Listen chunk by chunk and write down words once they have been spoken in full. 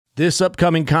This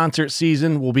upcoming concert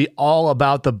season will be all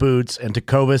about the boots, and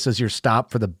Tecovas is your stop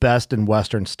for the best in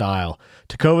Western style.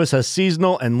 Tecovas has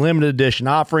seasonal and limited edition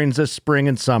offerings this spring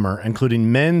and summer,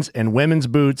 including men's and women's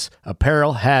boots,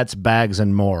 apparel, hats, bags,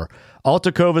 and more. All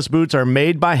Tecovas boots are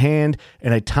made by hand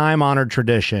in a time-honored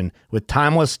tradition with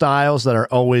timeless styles that are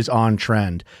always on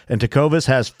trend. And Tecovas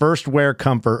has first wear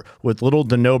comfort with little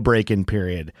to no break-in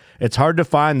period. It's hard to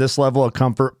find this level of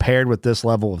comfort paired with this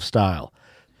level of style.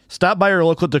 Stop by your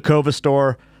local Tecovas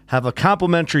store, have a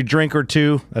complimentary drink or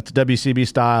two, that's WCB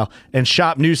style, and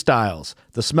shop new styles.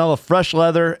 The smell of fresh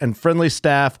leather and friendly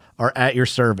staff are at your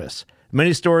service.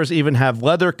 Many stores even have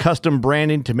leather custom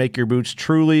branding to make your boots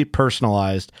truly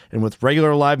personalized. And with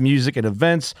regular live music and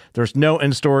events, there's no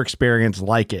in-store experience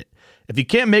like it. If you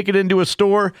can't make it into a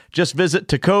store, just visit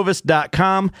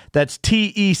tecovas.com. That's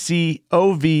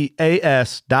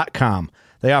TECOVAS.com.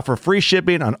 They offer free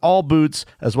shipping on all boots,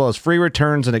 as well as free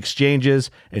returns and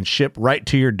exchanges, and ship right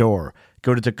to your door.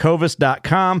 Go to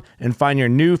tecovas.com and find your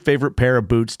new favorite pair of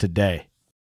boots today.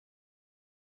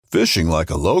 Fishing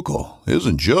like a local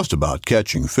isn't just about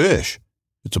catching fish.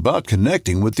 It's about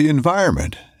connecting with the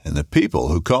environment and the people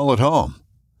who call it home.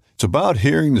 It's about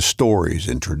hearing the stories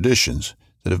and traditions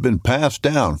that have been passed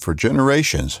down for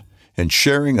generations and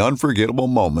sharing unforgettable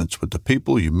moments with the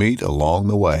people you meet along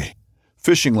the way.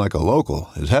 Fishing like a local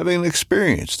is having an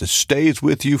experience that stays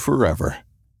with you forever.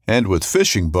 And with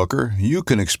Fishing Booker, you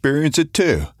can experience it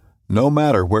too, no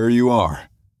matter where you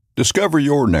are. Discover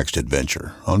your next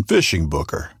adventure on Fishing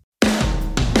Booker. We're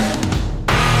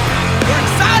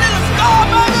excited! Let's go,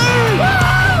 baby! Woo!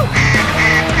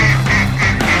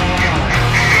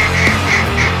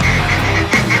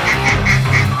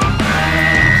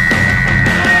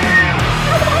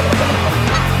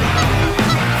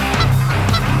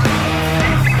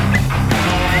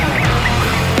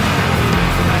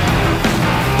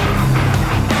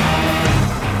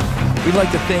 We'd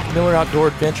like to thank Miller Outdoor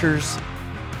Adventures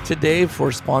today for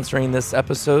sponsoring this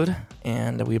episode,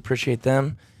 and we appreciate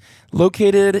them.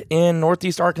 Located in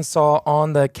Northeast Arkansas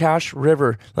on the Cache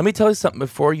River. Let me tell you something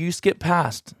before you skip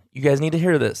past. You guys need to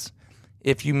hear this.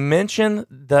 If you mention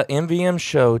the MVM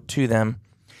show to them,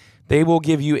 they will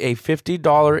give you a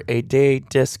 $50 a day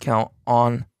discount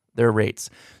on their rates.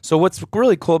 So what's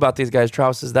really cool about these guys,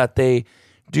 Travis, is that they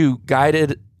do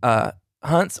guided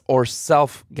hunts or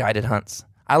self-guided hunts.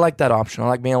 I like that option. I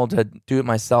like being able to do it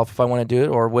myself if I want to do it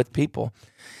or with people.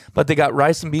 But they got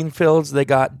rice and bean fields. They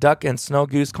got duck and snow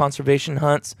goose conservation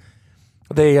hunts.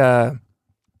 They have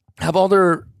all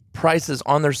their prices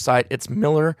on their site. It's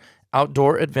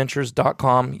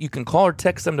MillerOutdoorAdventures.com. You can call or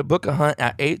text them to book a hunt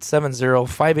at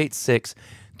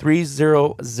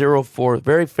 870-586-3004.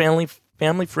 Very family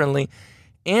friendly.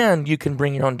 And you can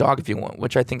bring your own dog if you want,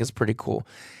 which I think is pretty cool.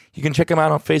 You can check them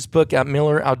out on Facebook at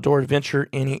Miller Outdoor Adventure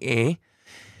NEA.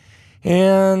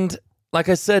 And like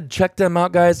I said, check them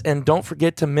out, guys. And don't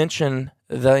forget to mention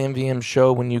the MVM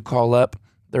show when you call up.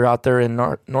 They're out there in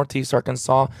Northeast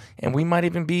Arkansas. And we might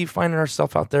even be finding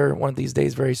ourselves out there one of these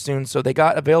days very soon. So they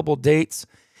got available dates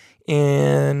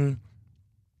in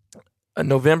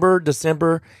November,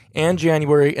 December, and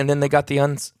January. And then they got the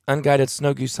unguided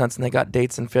snow goose hunts. And they got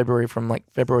dates in February from like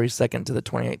February 2nd to the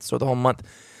 28th. So the whole month.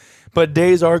 But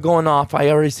days are going off.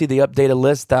 I already see the updated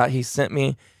list that he sent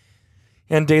me.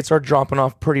 And dates are dropping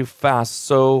off pretty fast.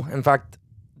 So, in fact,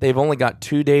 they've only got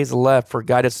 2 days left for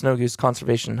guided snow goose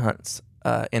conservation hunts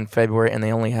in February, and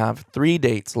they only have 3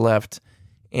 dates left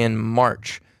in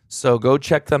March. So go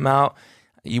check them out.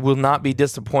 You will not be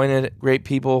disappointed. Great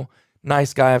people.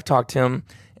 Nice guy. I've talked to him.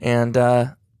 And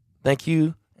thank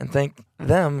you and thank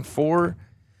them for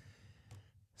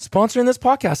sponsoring this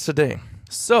podcast today.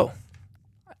 So,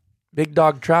 Big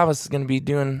Dog Travis is going to be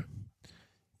doing...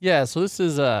 Yeah, so this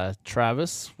is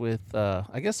Travis with,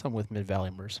 I guess I'm with Mid-Valley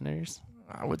Mercenaries.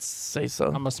 I would say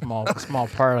so. I'm a small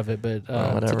part of it, but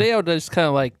today I would just kind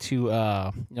of like to,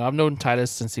 I've known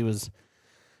Titus since he was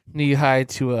knee-high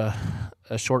to a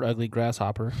short, ugly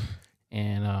grasshopper.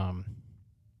 And,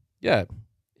 and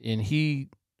he,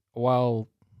 a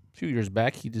few years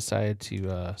back, he decided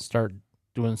to start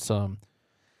doing some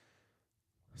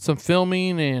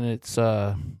filming, and it's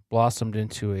blossomed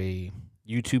into a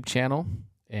YouTube channel.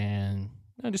 And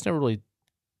I just never really.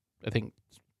 I think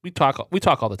we talk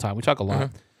all the time. We talk a lot.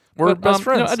 Mm-hmm. We're best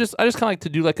friends. I just kind of like to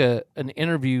do like an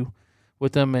interview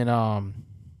with them, and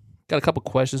got a couple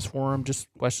questions for him, just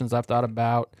questions I've thought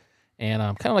about, and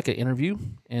kind of like an interview.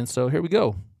 And so here we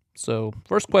go. So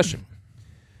first question.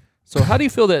 So how do you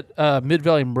feel that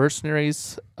Mid-Valley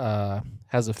Mercenaries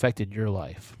has affected your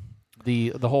life?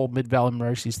 The whole Mid-Valley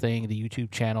Mercenaries thing, the YouTube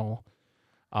channel,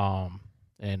 and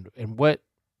what.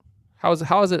 How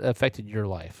has it affected your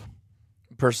life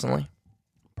Personally.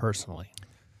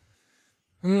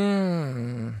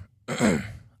 I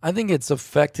think it's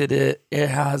affected it. It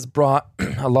has brought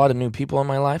a lot of new people in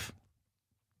my life.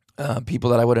 People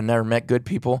that I would have never met, good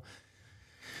people.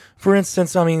 For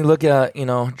instance, I mean, look at,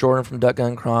 Jordan from Duck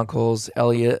Gun Chronicles,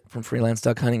 Elliot from Freelance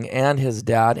Duck Hunting, and his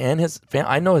dad and his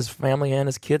I know his family and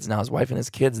his kids now, his wife and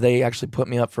his kids. They actually put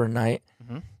me up for a night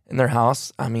in their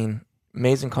house. I mean,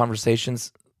 amazing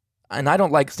conversations. And I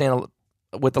don't like staying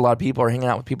with a lot of people or hanging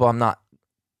out with people I'm not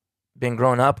been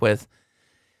growing up with.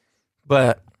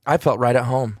 But I felt right at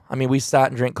home. I mean, we sat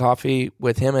and drank coffee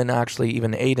with him and actually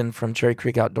even Aiden from Cherry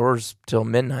Creek Outdoors till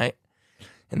midnight.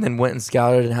 And then went and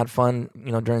scouted and had fun,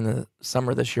 during the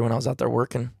summer this year when I was out there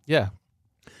working. Yeah.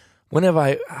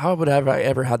 How would have I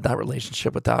ever had that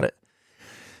relationship without it?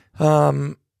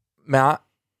 Matt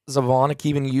Zavonik,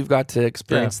 even you've got to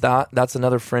experience that. That's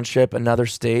another friendship, another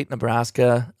state,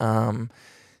 Nebraska.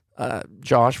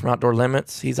 Josh from Outdoor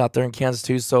Limits, he's out there in Kansas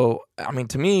too. So, I mean,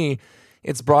 to me,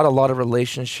 it's brought a lot of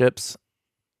relationships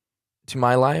to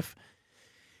my life.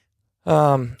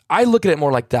 I look at it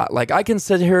more like that. Like, I can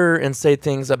sit here and say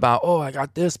things about, I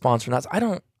got this sponsor.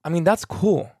 And that's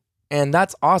cool. And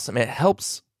that's awesome. It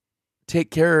helps take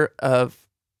care of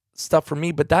stuff for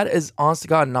me, but that is, honest to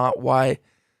God, not why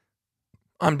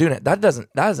I'm doing it. That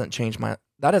hasn't changed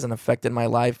that hasn't affected my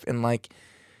life. And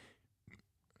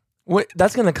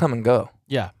that's going to come and go.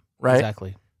 Yeah. Right.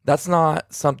 Exactly. That's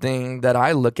not something that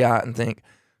I look at and think,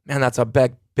 man, that's a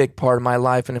big part of my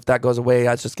life. And if that goes away,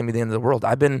 that's just going to be the end of the world.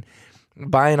 I've been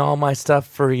buying all my stuff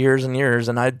for years and years,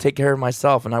 and I take care of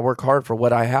myself, and I work hard for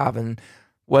what I have. And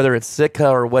whether it's Sitka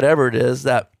or whatever it is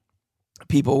that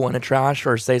people want to trash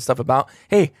or say stuff about,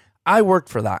 hey, I worked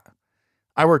for that.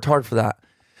 I worked hard for that.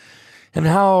 And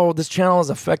how this channel has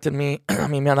affected me, I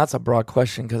mean, man, that's a broad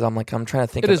question because I'm trying to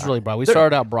think. It is really broad. We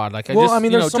started out broad.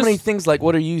 There's so many things. Like,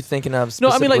 what are you thinking of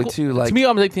specifically too? Like, to me,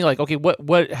 I'm thinking like, okay,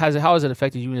 how has it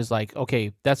affected you? And is like,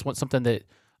 okay, that's something that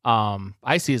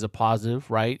I see as a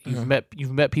positive, right? You've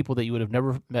met people that you would have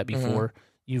never met before.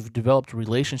 You've developed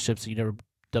relationships that you never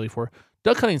done before.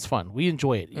 Duck hunting is fun. We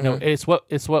enjoy it. It's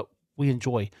what we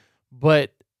enjoy.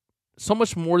 But so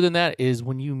much more than that is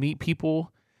when you meet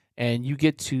people and you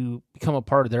get to become a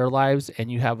part of their lives, and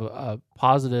you have a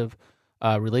positive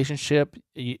relationship.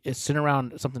 It's sitting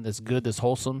around something that's good, that's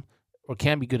wholesome, or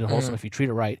can be good and wholesome if you treat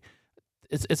it right.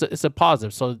 It's a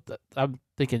positive. So I'm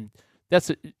thinking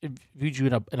that's viewed you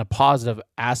in a positive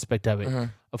aspect of it.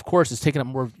 Of course, it's taking up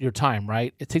more of your time,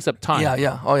 right? It takes up time.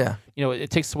 Yeah. Oh yeah. It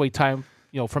takes away time,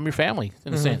 from your family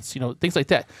in a sense. Things like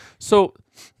that. So,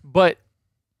 but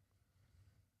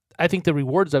I think the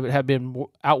rewards of it have been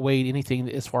outweighed anything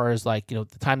as far as the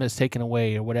time that's taken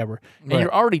away or whatever. And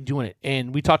you're already doing it.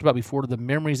 And we talked about before the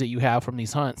memories that you have from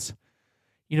these hunts.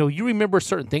 You remember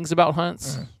certain things about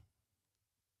hunts,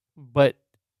 but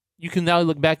you can now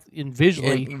look back and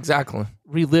visually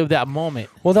relive that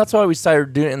moment. Well, that's why we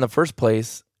started doing it in the first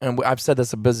place. And I've said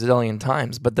this a bazillion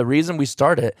times, but the reason we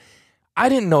started, I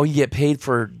didn't know you get paid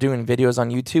for doing videos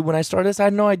on YouTube when I started this. I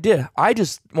had no idea. I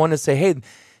just wanted to say, hey,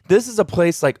 this is a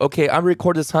place okay, I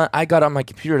record this hunt. I got it on my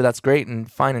computer. That's great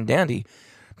and fine and dandy.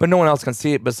 But no one else can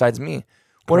see it besides me.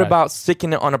 What about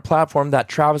sticking it on a platform that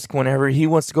Travis, whenever he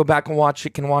wants to go back and watch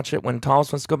it, can watch it. When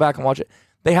Thomas wants to go back and watch it,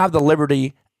 they have the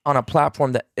liberty on a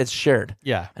platform that it's shared.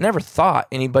 Yeah. I never thought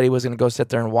anybody was going to go sit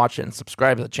there and watch it and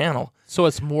subscribe to the channel. So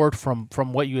it's more from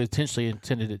what you intentionally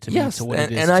intended it to be to what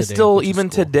it is and today, I still, even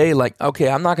cool. today, okay,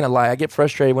 I'm not going to lie. I get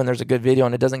frustrated when there's a good video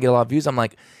and it doesn't get a lot of views. I'm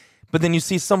like, but then you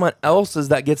see someone else's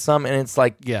that gets some and it's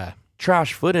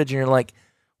trash footage and you're like,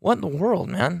 what in the world,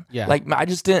 man? Yeah. I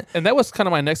just didn't. And that was kind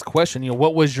of my next question.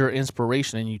 What was your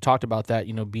inspiration? And you talked about that,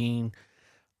 being,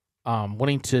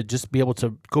 wanting to just be able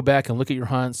to go back and look at your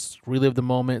hunts, relive the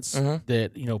moments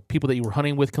that, people that you were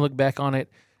hunting with can look back on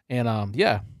it. And,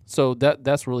 so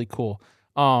that's really cool.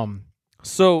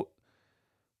 So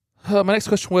my next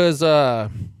question was,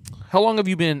 how long have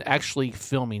you been actually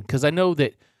filming? Because I know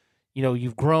that,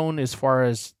 you've grown as far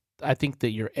as, I think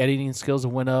that your editing skills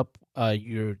have went up.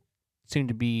 You seem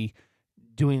to be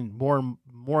doing more and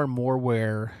more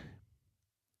where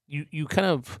you kind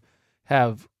of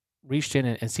have reached in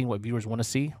and seen what viewers want to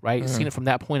see, right? Seen it from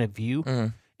that point of view.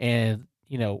 And,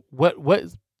 what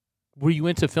were you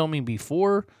into filming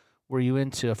before? Were you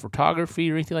into photography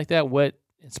or anything like that? What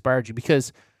inspired you?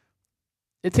 Because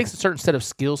it takes a certain set of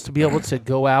skills to be able to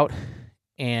go out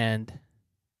and...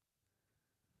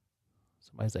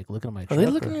 Somebody's looking at my truck. Are they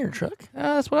looking at your truck?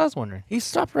 That's what I was wondering. He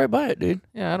stopped right by it, dude.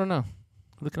 Yeah, I don't know.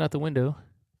 Looking out the window.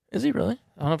 Is he really?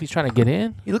 I don't know if he's trying to get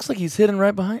in. He looks like he's hidden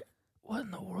right behind. What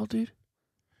in the world, dude?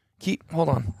 Hold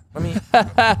on. Let me.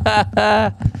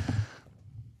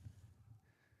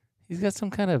 He's got some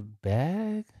kind of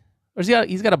bag, or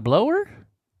he's got a blower.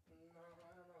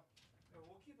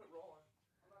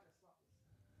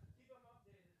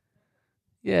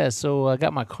 Yeah, so I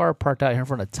got my car parked out here in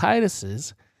front of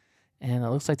Titus's, and it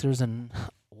looks like there's an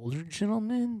older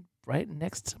gentleman right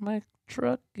next to my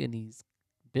truck, and he's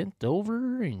bent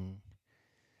over, and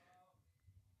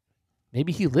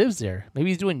maybe he lives there. Maybe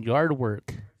he's doing yard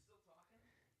work.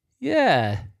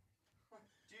 Yeah.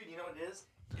 Dude, you know what it is?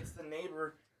 It's the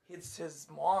neighbor. It's his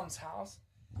mom's house,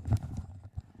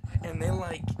 and they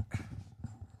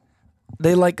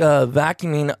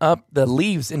vacuuming up the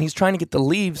leaves, and he's trying to get the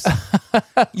leaves.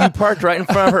 You parked right in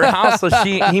front of her house, so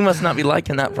he must not be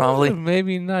liking that probably.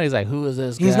 Maybe not. He's like, who is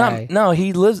this He's guy? not. No,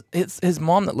 he lives. It's his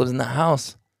mom that lives in the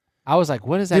house. I was like,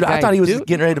 what is that Dude, guy I thought he was do? just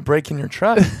getting ready to break in your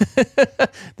truck.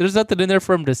 There's nothing in there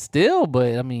for him to steal,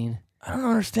 but I mean, I don't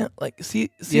understand. Like, see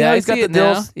yeah, how I he's got see the it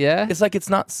now. deals. Yeah, It's like it's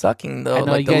not sucking though. I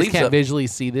know like you the guys leaves can't up. visually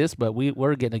see this, but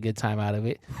we're getting a good time out of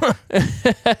it.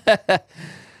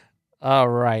 All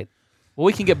right. Well,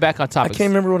 we can get back on I topic. can't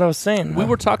remember what I was saying. We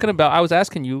were talking about. I was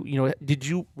asking you.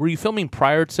 Were you filming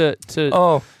prior to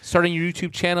starting your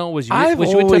YouTube channel? Was you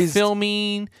into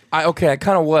filming? I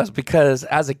kind of was, because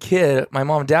as a kid, my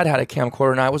mom and dad had a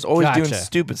camcorder, and I was always doing Gotcha.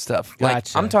 stupid stuff. Gotcha. Like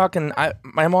I'm talking.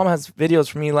 My mom has videos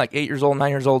for me, like 8 years old, 9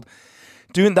 years old,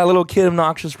 doing that little kid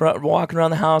obnoxious, walking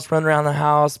around the house, running around the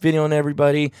house, videoing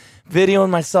everybody, videoing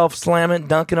myself slamming,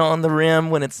 dunking on the rim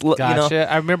when it's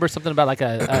Gotcha. I remember something about like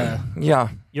a yeah.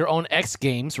 your own X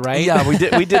Games, right? Yeah, we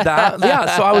did that.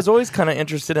 Yeah, so I was always kind of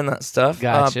interested in that stuff.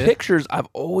 Gotcha. Pictures, I've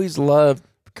always loved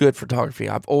good photography.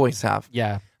 I've always have.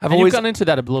 Yeah. I've And always you've gone into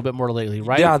that a little bit more lately,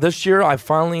 right? Yeah, this year I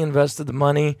finally invested the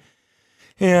money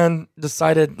and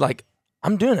decided, like,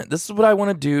 I'm doing it. This is what I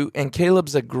want to do. And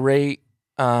Caleb's a great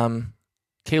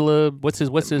Caleb, what's his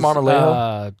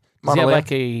Marmolejo. does he have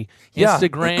like a Yeah.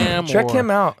 Instagram Check or, him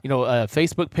out. a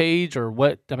Facebook page or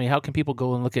what? I mean, how can people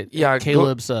go and look at Yeah,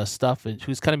 Caleb's stuff? And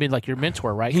who's kind of been like your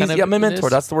mentor, right? He's kind of my in mentor.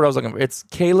 this? That's the word I was looking for. It's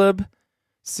Caleb,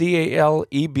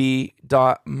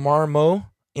 CALEB.Marmo,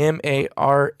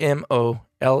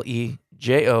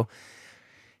 MARMOLEJO.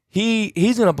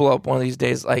 He's gonna blow up one of these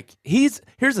days. Like here's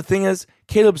the thing is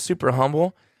Caleb's super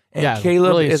humble. And Yeah,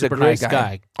 Caleb really is a super great nice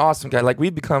guy. Awesome guy. Like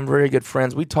we've become very good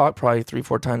friends. We talk probably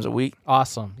 3-4 times a week.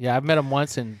 Awesome. Yeah, I've met him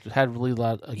once and had really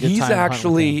a good He's time.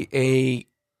 actually a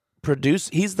producer.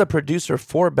 He's the producer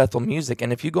for Bethel Music.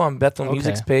 And if you go on Bethel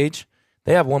Music's page,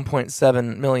 they have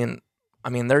 1.7 million. I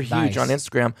mean, they're huge on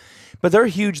Instagram, but they're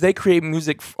huge. They create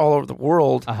music all over the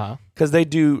world because they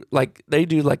do like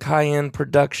high end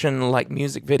production, like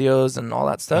music videos and all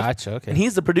that stuff. Gotcha. Okay. And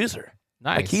he's the producer.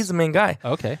 Nice. Like he's the main guy.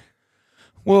 Okay.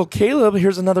 Well, Caleb,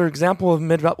 here's another example of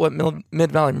what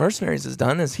Mid Valley Mercenaries has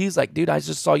done. Is he's like, dude, I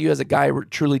just saw you as a guy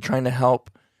truly trying to help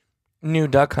new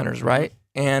duck hunters, right?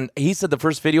 And he said the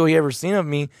first video he ever seen of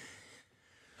me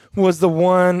was the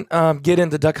one get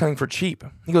into duck hunting for cheap.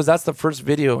 He goes, that's the first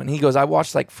video, and he goes, I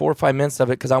watched like 4 or 5 minutes of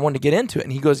it because I wanted to get into it.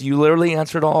 And he goes, you literally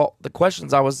answered all the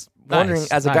questions I was wondering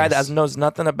as a guy that knows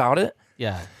nothing about it.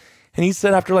 Yeah. And he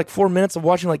said after like 4 minutes of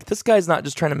watching, like, this guy's not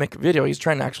just trying to make a video. He's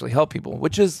trying to actually help people,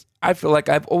 which is, I feel like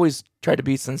I've always tried to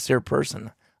be a sincere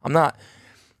person. I'm not,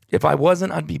 if I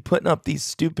wasn't, I'd be putting up these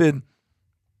stupid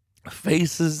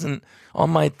faces and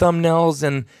on my thumbnails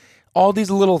and all these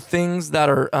little things that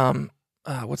are,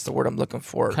 what's the word I'm looking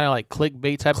for? Kind of like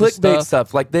clickbait type of Clickbait stuff.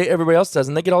 stuff like everybody else does.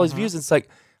 And they get all these views. It's like,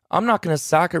 I'm not going to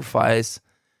sacrifice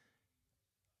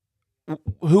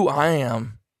who I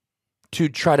am to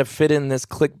try to fit in this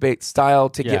clickbait style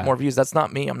to get more views. That's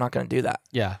not me. I'm not going to do that.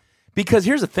 Yeah. Because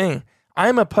here's the thing.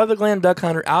 I'm a public land duck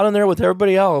hunter out in there with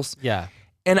everybody else. Yeah.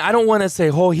 And I don't want to say,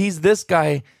 oh, he's this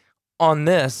guy on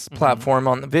this platform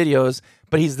on the videos,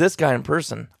 but he's this guy in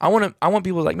person. I want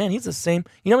people like, man, he's the same.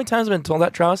 You know how many times I've been told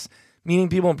that, Travis? Meeting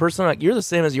people in person, like, you're the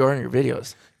same as you are in your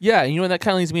videos. Yeah. And that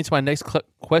kind of leads me to my next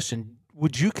question.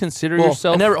 Would you consider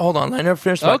yourself? Hold on. I never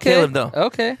finished about Caleb, though.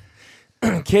 Okay.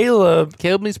 Caleb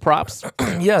needs props.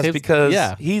 Yes,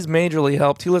 because he's majorly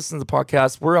helped. He listens to the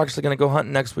podcast. We're actually going to go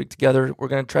hunting next week together. We're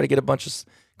going to try to get a bunch of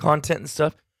content and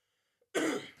stuff.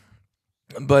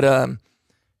 But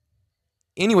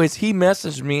anyways, he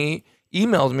messaged me,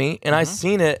 emailed me, and I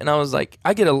seen it, and I was like,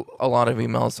 I get a lot of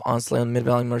emails, honestly, on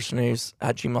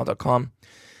midvalleymercenaries@gmail.com,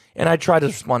 and I try to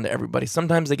respond to everybody.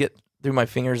 Sometimes they get through my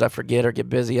fingers, I forget or get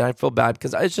busy, and I feel bad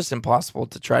because it's just impossible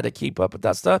to try to keep up with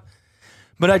that stuff.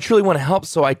 But I truly want to help,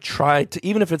 so I try to,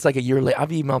 even if it's like a year late, I've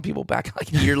emailed people back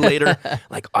like a year later,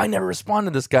 like, I never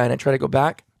responded to this guy, and I try to go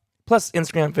back. Plus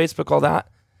Instagram, Facebook, all that.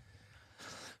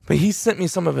 But he sent me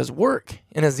some of his work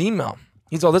in his email.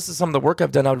 He's all, this is some of the work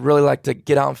I've done. I would really like to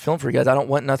get out and film for you guys. I don't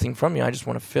want nothing from you. I just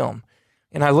want to film.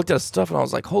 And I looked at his stuff and I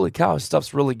was like, holy cow, his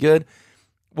stuff's really good.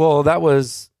 Well, that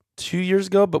was 2 years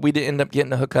ago, but we didn't end up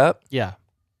getting to hook up. Yeah.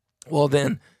 Well,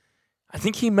 then I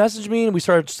think he messaged me and we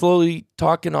started slowly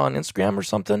talking on Instagram or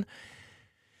something.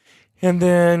 And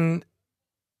then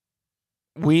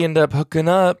we ended up hooking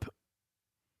up.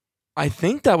 I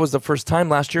think that was the first time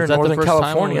last year in Northern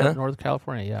California. Northern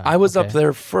California, yeah. I was up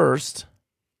there first.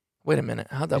 Wait a minute.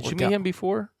 How'd that work out? Did you meet him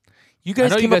before? You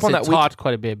guys came up on that week. Talked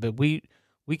quite a bit, but we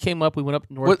came up, we went up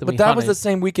north. But that was the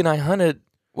same weekend I hunted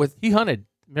with. He hunted.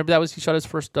 Remember he shot his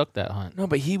first duck that hunt. No,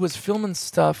 but he was filming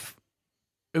stuff.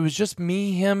 It was just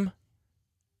me, him.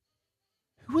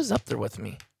 Who was up there with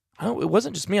me? It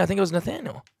wasn't just me. I think it was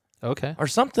Nathaniel. Okay. Or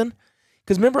something.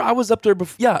 Because remember, I was up there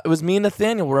before. Yeah, it was me and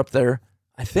Nathaniel were up there,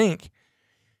 I think.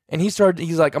 And he's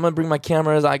like, I'm going to bring my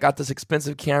cameras. I got this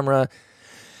expensive camera.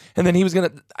 And then he was going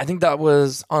to, I think that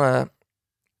was on a,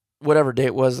 whatever day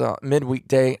it was, midweek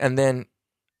day. And then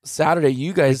Saturday,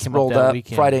 you guys rolled up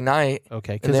Friday night.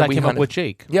 Okay, because I came up with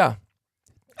Jake. Yeah.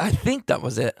 I think that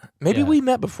was it. Maybe we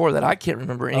met before that. I can't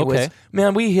remember. Anyways, okay.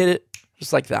 Man, we hit it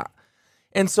just like that.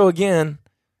 And so again,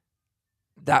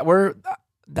 where would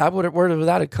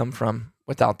that have come from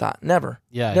without that? Never.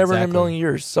 Yeah, never exactly. in a million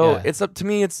years. So it's up to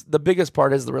me. It's the biggest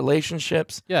part is the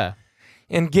relationships. Yeah.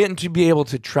 And getting to be able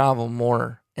to travel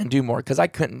more and do more, because I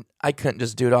couldn't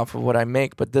just do it off of what I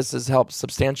make, but this has helped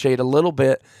substantiate a little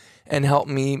bit and help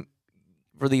me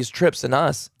for these trips and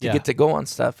us to get to go on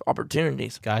stuff,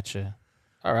 opportunities. Gotcha.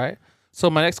 All right. So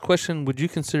my next question, would you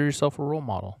consider yourself a role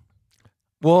model?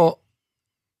 Well,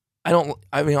 I don't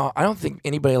think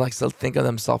anybody likes to think of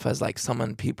themselves as like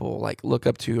someone people like look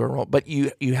up to or but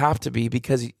you have to be,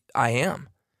 because I am.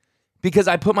 Because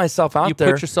I put myself out there.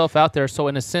 You put yourself out there, so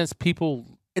in a sense people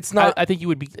it's not. I think you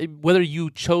would be, whether you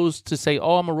chose to say,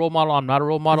 "Oh, I'm a role model," "I'm not a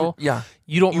role model." Yeah,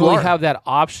 you don't really have that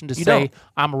option to say,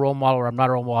 "I'm a role model" or "I'm not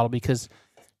a role model," because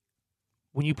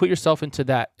when you put yourself into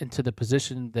the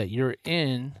position that you're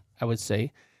in, I would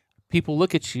say, people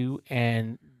look at you,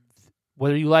 and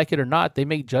whether you like it or not, they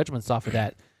make judgments off of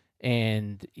that,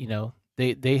 and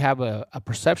they have a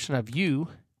perception of you,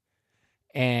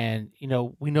 and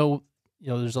we know.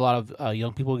 There's a lot of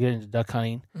young people get into duck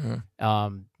hunting.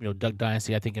 Mm-hmm. Duck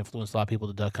Dynasty, I think, influenced a lot of people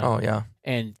to duck hunt. Oh, yeah.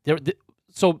 And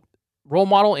so role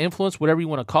model, influence, whatever you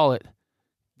want to call it.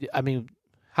 I mean,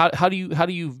 how do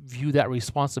you view that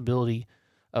responsibility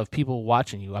of people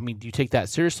watching you? I mean, do you take that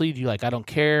seriously? Do you I don't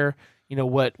care,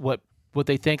 what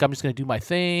they think? I'm just going to do my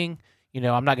thing.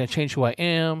 I'm not going to change who I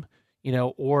am,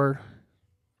 or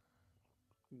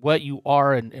what you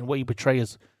are and what you portray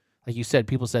is, like you said,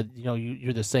 people said,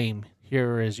 you're the same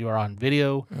here as you are on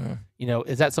video.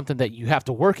 Is that something that you have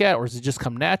to work at, or does it just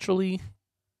come naturally?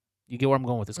 You get where I'm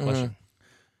going with this question.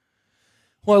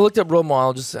 Well, I looked up role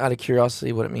model just out of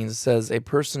curiosity what it means. It says a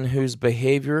person whose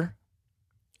behavior,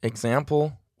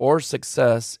 example, or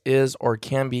success is or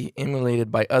can be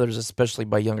emulated by others, especially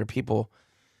by younger people.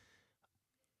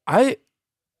 I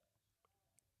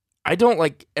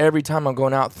don't every time I'm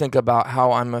going out think about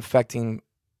how I'm affecting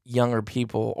younger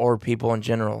people or people in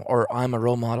general, or I'm a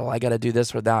role model, I got to do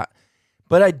this or that.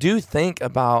 But I do think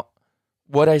about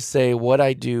what I say, what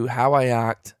I do, how I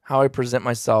act, how I present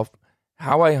myself,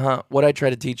 how I hunt, what I try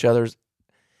to teach others.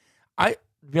 To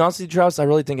be honest with you, Travis, I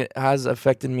really think it has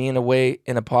affected me in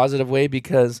a positive way,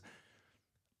 because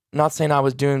I'm not saying I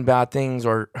was doing bad things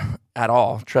or at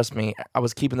all. Trust me, I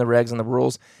was keeping the regs and the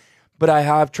rules, but I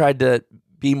have tried to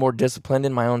be more disciplined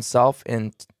in my own self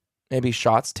and maybe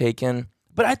shots taken.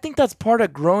 But I think that's part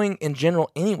of growing in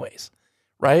general anyways,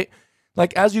 right?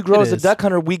 Like as you grow as a duck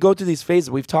hunter, we go through these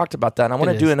phases. We've talked about that. And I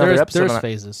want to do another episode on that.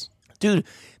 Phases. Dude,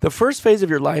 the first phase of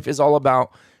your life is all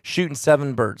about shooting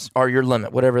 7 birds, or your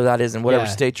limit, whatever that is in whatever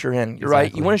state you're in. You're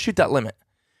right. You want to shoot that limit.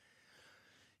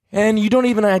 And you don't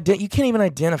even you can't even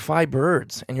identify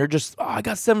birds. And you're just, I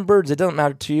got 7 birds. It doesn't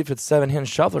matter to you if it's 7 hen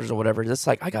shufflers or whatever. It's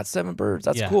like, I got 7 birds.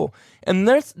 That's cool. And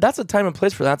that's a time and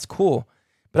place for that's cool.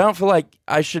 But I don't feel like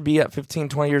I should be at 15,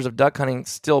 20 years of duck hunting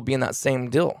still being that same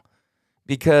deal,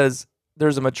 because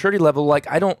there's a maturity level. Like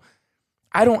I don't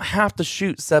have to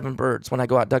shoot 7 birds when I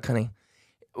go out duck hunting.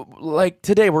 Like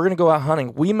today, we're going to go out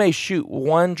hunting. We may shoot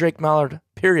 1 Drake Mallard,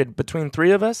 period, between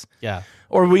 3 of us. Yeah.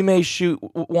 Or we may shoot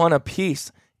 1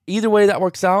 apiece. Either way that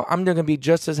works out, I'm going to be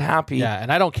just as happy. Yeah,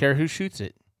 and I don't care who shoots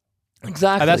it.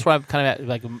 Exactly. And that's why I'm kind of at,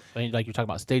 like you're talking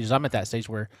about stages. I'm at that stage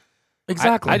where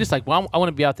exactly. I just I want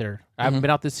to be out there. I haven't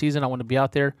been out this season. I want to be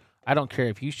out there. I don't care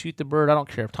if you shoot the bird. I don't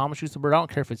care if Thomas shoots the bird. I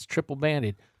don't care if it's triple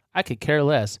banded. I could care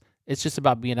less. It's just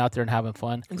about being out there and having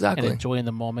fun. Exactly. And enjoying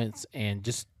the moments, and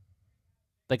just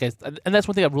and that's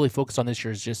one thing I've really focused on this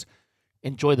year is just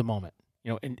enjoy the moment,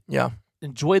 and Yeah.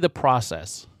 enjoy the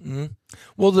process. Mm-hmm.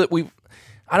 Well,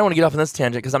 I don't want to get off on this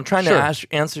tangent because I'm trying Sure.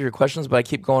 to answer your questions, but I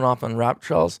keep going off on rabbit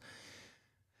trails.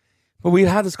 But we've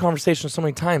had this conversation so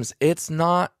many times. It's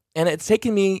not, and it's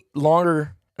taken me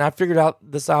longer, and I figured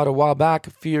this out a while back,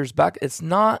 a few years back. It's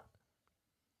not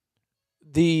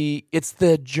it's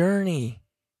the journey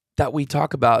that we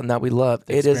talk about and that we love.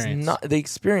 It is not the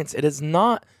experience. It is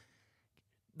not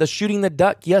the shooting the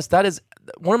duck. Yes, that is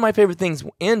one of my favorite things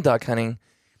in duck hunting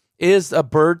is a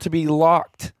bird to be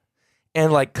locked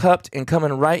and like cupped and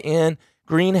coming right in,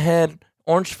 green head,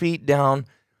 orange feet down.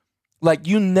 Like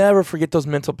you never forget those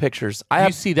mental pictures.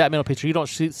 You see that mental picture. You don't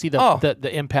see the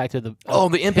impact of the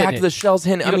the impact of the shells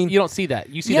hitting. I mean, you don't see that.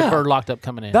 You see the bird locked up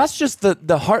coming in. That's just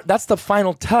the heart. That's the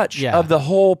final touch of the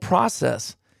whole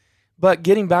process. But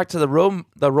getting back to the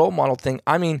role model thing,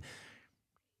 I mean,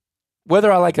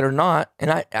 whether I like it or not,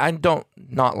 and I don't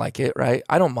not like it, right?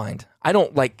 I don't mind. I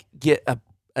don't like get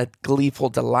a gleeful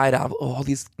delight out of all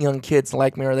these young kids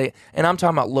like me, and I'm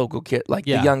talking about local kids, like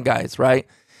the young guys, right?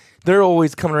 They're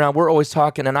always coming around. We're always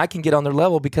talking, and I can get on their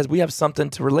level because we have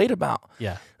something to relate about.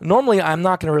 Yeah. Normally, I'm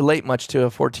not going to relate much to a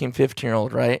 14,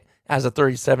 15-year-old, right, as a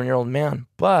 37-year-old man.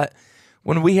 But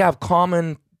when we have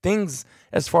common things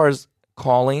as far as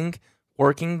calling,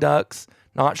 working ducks,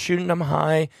 not shooting them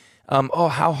high,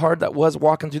 how hard that was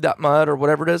walking through that mud or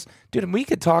whatever it is, dude, we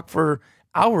could talk for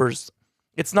hours.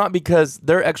 It's not because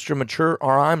they're extra mature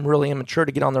or I'm really immature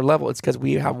to get on their level. It's because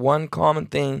we have one common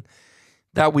thing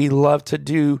that we love to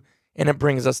do, and it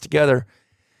brings us together.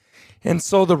 And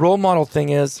so the role model thing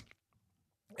is,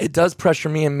 it does pressure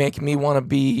me and make me want to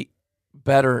be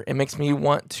better. It makes me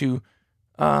want to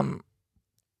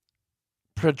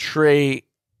portray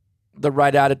the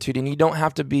right attitude. And you don't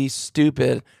have to be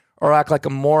stupid or act like a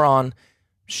moron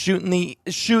shooting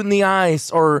the ice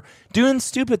or doing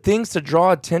stupid things to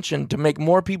draw attention to make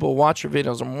more people watch your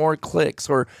videos or more clicks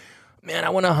or, man, I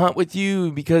want to hunt with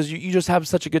you because you just have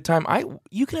such a good time.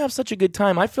 You can have such a good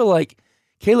time. I feel like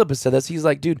Caleb has said this. He's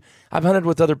like, dude, I've hunted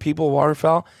with other people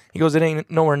waterfowl. He goes, it ain't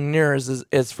nowhere near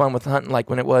as fun with hunting like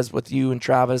when it was with you and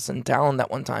Travis and Talon that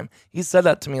one time. He said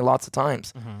that to me lots of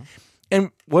times. Mm-hmm.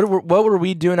 And what were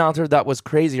we doing out there that was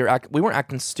crazy? We weren't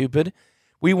acting stupid.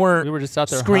 We were just out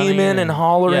there screaming and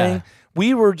hollering. Yeah.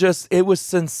 We were it was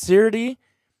sincerity,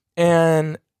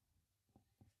 and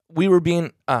we were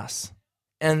being us.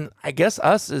 And I guess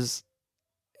us is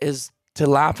to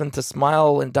laugh and to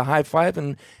smile and to high five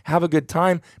and have a good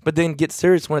time, but then get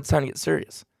serious when it's time to get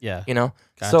serious. Yeah. Gotcha.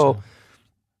 So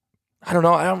I don't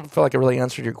know. I don't feel like I really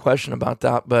answered your question about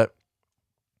that, but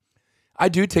I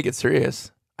do take it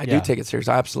serious. I do take it serious.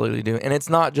 I absolutely do. And it's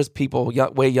not just people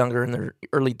way younger in their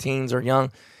early teens or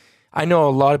young. I know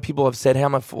a lot of people have said, hey,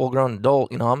 I'm a full-grown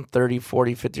adult. I'm 30,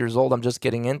 40, 50 years old. I'm just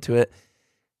getting into it,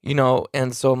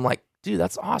 and so I'm like, dude,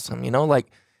 that's awesome. Like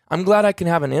I'm glad I can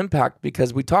have an impact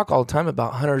because we talk all the time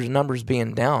about hunters' numbers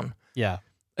being down. Yeah.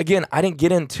 Again, I didn't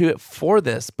get into it for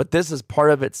this, but this is part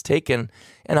of it's taken,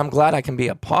 and I'm glad I can be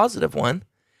a positive one.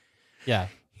 Yeah.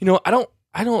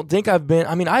 I don't think I've been.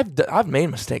 I mean, I've made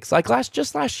mistakes. Like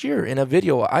last year in a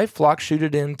video, I flock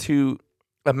shooted into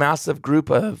a massive group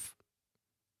of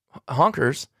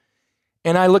honkers,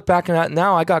 and I look back at it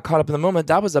now. I got caught up in the moment.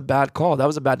 That was a bad call. That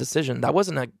was a bad decision. That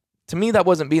wasn't to me. That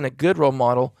wasn't being a good role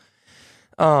model.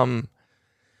 But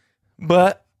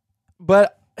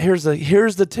here's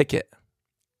the ticket,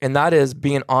 and that is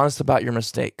being honest about your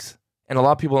mistakes. And a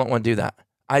lot of people don't want to do that.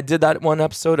 I did that one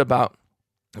episode about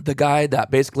the guy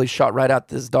that basically shot right at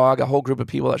this dog, a whole group of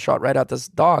people that shot right at this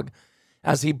dog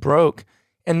as he broke,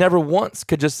 and never once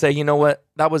could just say, you know what,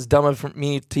 that was dumb of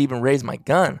me to even raise my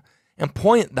gun and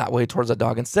point that way towards the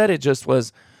dog. Instead, it just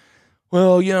was,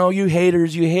 well, you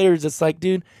haters. It's like,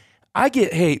 dude, I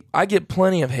get hate. I get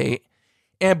plenty of hate,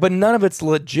 but none of it's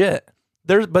legit.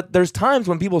 There's times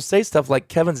when people say stuff like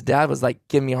Kevin's dad was like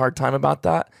giving me a hard time about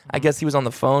that. I guess he was on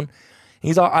the phone.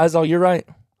 I was all, you're right.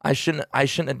 I shouldn't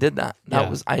have did that.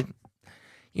 It's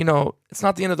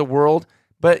not the end of the world,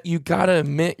 but you got to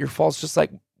admit your faults. Just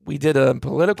like we did a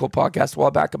political podcast a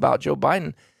while back about Joe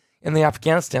Biden and the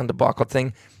Afghanistan debacle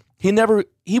thing. He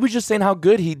was just saying how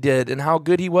good he did and how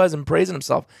good he was and praising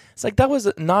himself. It's like, that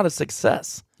was not a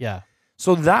success. Yeah.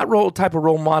 So that type of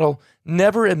role model,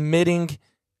 never admitting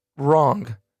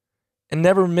wrong and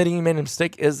never admitting you made a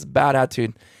mistake, is bad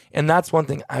attitude. And that's one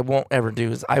thing I won't ever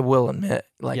do is I will admit,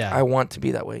 I want to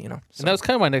be that way, So. And that was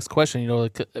kind of my next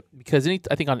question, because I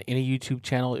think on any YouTube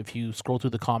channel, if you scroll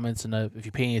through the comments and if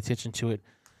you pay any attention to it,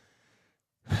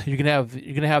 you're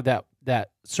gonna have that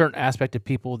certain aspect of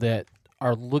people that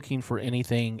are looking for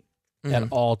anything at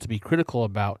all to be critical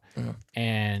about,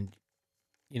 and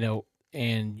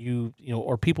and you know,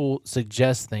 or people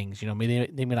suggest things, you know,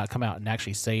 they may not come out and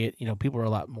actually say it. You know, people are a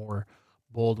lot more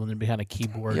bold when they're behind a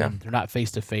keyboard and they're not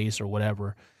face to face or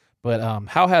whatever. But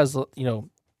how has, you know,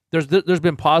 there's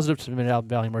been positives to Mid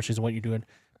Valley Mercies and what you're doing,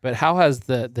 but how has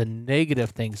the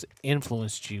negative things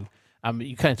influenced you?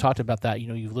 You kind of talked about that. You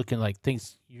know, you're looking like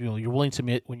things. You know, you're willing to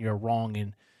admit when you're wrong,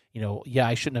 and you know, yeah,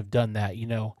 I shouldn't have done that. You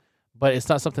know, but it's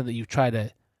not something that you try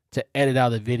to edit out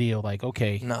of the video. Like,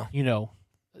 okay, No. you know,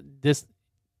 this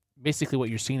basically what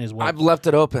you're seeing is what I've left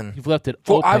it open. you've left it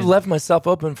open. I've left myself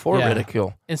open for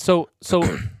ridicule. And so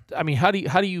I mean, how do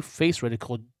you face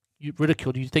ridicule?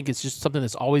 Do you think it's just something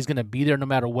that's always going to be there no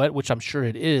matter what? Which I'm sure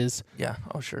it is. Yeah.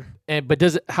 Oh, sure. But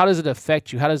how does it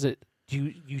affect you?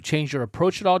 Do you change your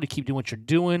approach at all? Do you keep doing what you're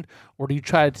doing, or do you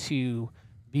try to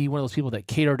be one of those people that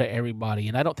cater to everybody?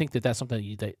 And I don't think that that's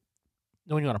something that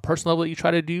knowing you on a personal level that you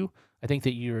try to do. I think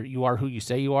that you are who you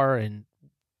say you are, and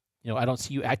you know, I don't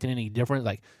see you acting any different.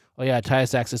 Like, oh yeah,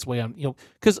 Tyus acts this way. I'm, you know,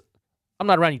 because I'm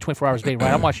not around you 24 hours a day,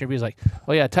 right? I'm watching your videos like,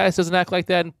 oh yeah, Tyus doesn't act like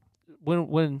that. And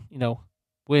when you know,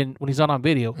 when he's on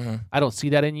video, I don't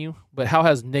see that in you. But how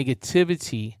has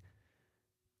negativity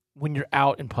when you're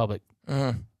out in public?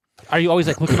 Are you always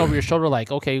like looking over your shoulder,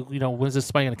 like, okay, you know, when's this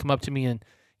somebody gonna come up to me and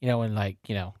you know, and like,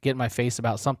 you know, get in my face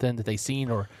about something that they seen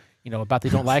or you know about they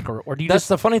don't like, or do you That's just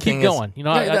the funny keep thing going? Is, you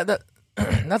know,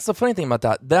 that's the funny thing about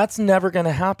that. That's never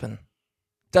gonna happen.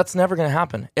 That's never gonna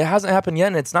happen. It hasn't happened yet,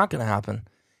 and it's not gonna happen.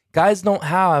 Guys don't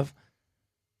have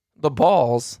the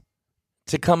balls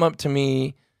to come up to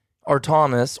me or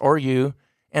Thomas or you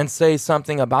and say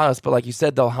something about us, but like you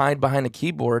said, they'll hide behind a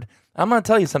keyboard. I'm gonna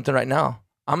tell you something right now.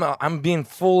 I'm being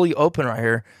fully open right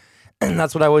here, and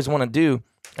that's what I always want to do.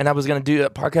 And I was gonna do a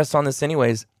podcast on this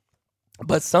anyways,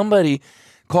 but somebody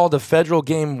called a federal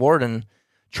game warden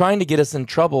trying to get us in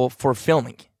trouble for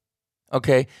filming.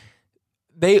 Okay,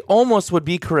 they almost would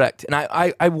be correct, and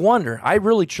I wonder. I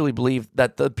really truly believe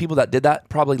that the people that did that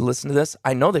probably listen to this.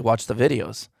 I know they watch the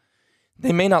videos.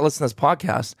 They may not listen to this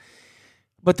podcast.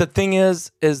 But the thing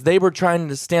is they were trying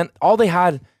to stand. All they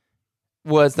had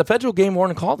was the federal game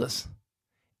warden called us,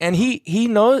 and he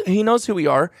knows who we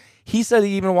are. He said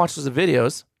he even watches the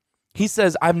videos. He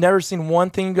says, "I've never seen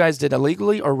one thing you guys did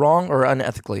illegally or wrong or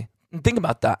unethically." And think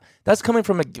about that. That's coming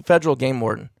from a federal game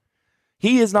warden.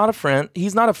 He is not a friend.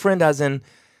 He's not a friend as in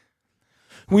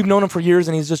we've known him for years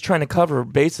and he's just trying to cover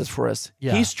bases for us.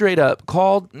 Yeah. He straight up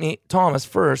called me, Thomas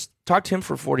first, talked to him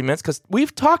for 40 minutes because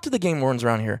we've talked to the game wardens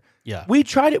around here. Yeah. We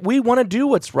tried it. We want to do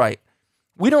what's right.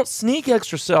 We don't sneak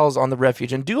extra cells on the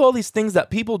refuge and do all these things that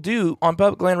people do on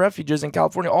public land refuges in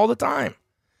California all the time.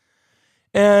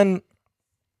 And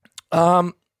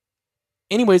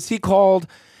anyways, he called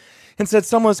and said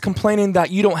someone's complaining that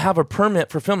you don't have a permit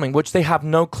for filming, which they have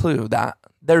no clue that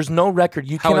there's no record.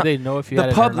 You How cannot, would they know if you had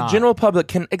it or not? The general public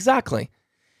can exactly.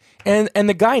 And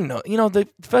the guy the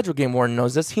federal game warden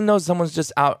knows this. He knows someone's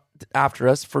just out after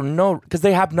us for because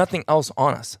they have nothing else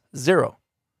on us, zero.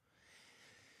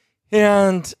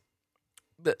 And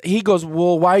he goes,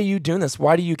 well, why are you doing this?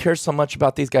 Why do you care so much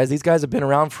about these guys? These guys have been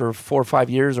around for 4 or 5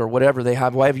 years or whatever they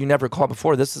have. Why have you never called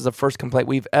before? This is the first complaint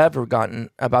we've ever gotten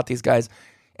about these guys.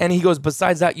 And he goes,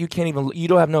 besides that, you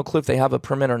don't have no clue if they have a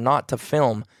permit or not to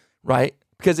film, right?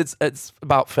 Because it's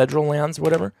about federal lands or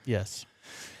whatever. Yes.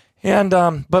 And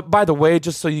but by the way,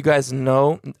 just so you guys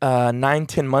know,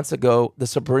 9-10 months ago, the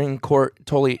Supreme Court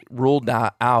totally ruled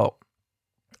that out.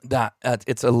 That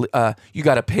it's you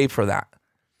got to pay for that.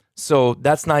 So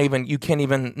that's not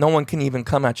even, no one can even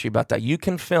come at you about that. You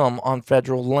can film on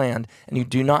federal land and you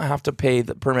do not have to pay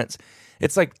the permits.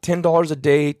 It's like $10 a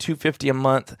day, $250 a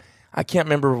month. I can't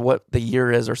remember what the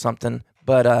year is or something,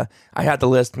 but I had the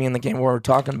list. Me and the game were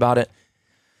talking about it.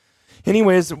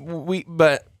 Anyways,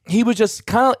 but he was just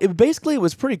basically it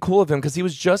was pretty cool of him because he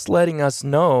was just letting us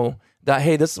know that,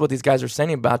 hey, this is what these guys are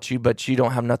saying about you, but you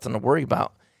don't have nothing to worry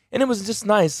about. And it was just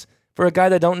nice for a guy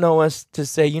that don't know us to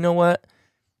say, you know what?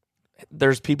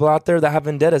 There's people out there that have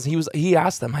vendettas. He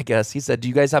asked them, I guess. He said, do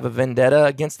you guys have a vendetta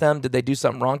against them? Did they do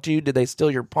something wrong to you? Did they steal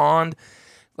your pond?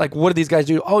 Like, what did these guys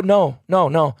do? Oh, no.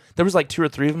 There was like 2 or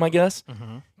 3 of them, I guess,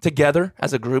 together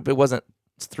as a group. It wasn't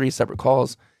 3 separate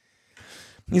calls.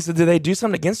 He said, did they do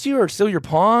something against you or steal your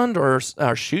pond or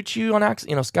shoot you on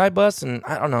accident, sky bus? And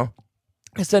I don't know.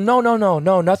 He said, no,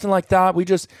 nothing like that.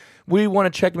 We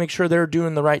want to check, make sure they're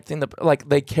doing the right thing. Like,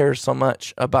 they care so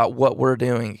much about what we're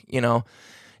doing,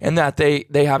 and that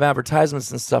they have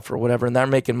advertisements and stuff or whatever, and they're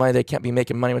making money. They can't be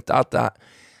making money without that.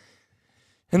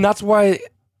 And that's why,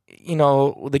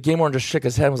 the game warden just shook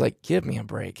his head and was like, give me a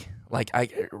break. Like,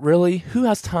 really? Who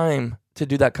has time to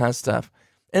do that kind of stuff?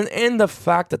 And the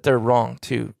fact that they're wrong,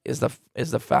 too, is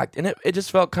the fact. And it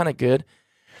just felt kind of good.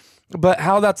 But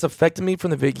how that's affected me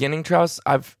from the beginning, Travis,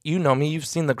 you know me, you've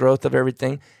seen the growth of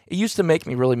everything. It used to make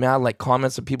me really mad, like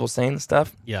comments of people saying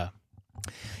stuff. Yeah.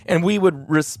 And we would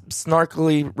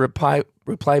snarkily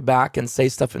reply back and say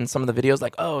stuff in some of the videos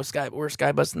like, oh, we're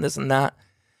sky busting this and that.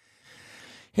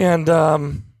 And,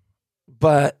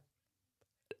 but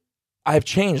I've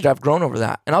changed. I've grown over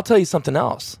that. And I'll tell you something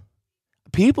else.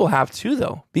 People have too,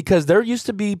 though, because there used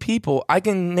to be people, I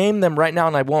can name them right now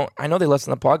and I won't. I know they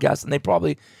listen to the podcast and they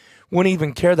probably wouldn't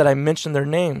even care that I mentioned their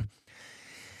name.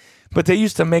 But they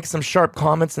used to make some sharp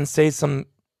comments and say some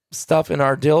stuff in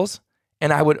our deals.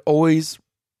 And I would always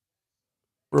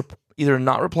either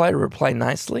not reply or reply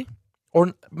nicely,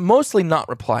 or mostly not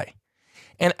reply.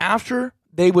 And after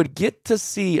they would get to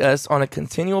see us on a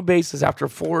continual basis after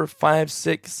 4, 5,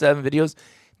 6, 7 videos,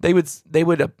 they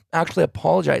would actually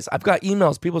apologize. I've got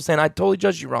emails, people saying, I totally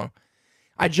judged you wrong.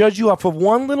 I judged you off of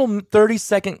one little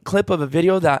 30-second clip of a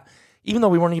video that, even though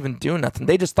we weren't even doing nothing,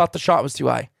 they just thought the shot was too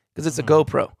high because it's a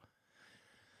GoPro.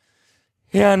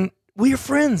 And we are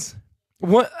friends.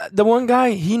 The one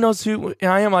guy, he knows who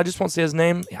I am. I just won't say his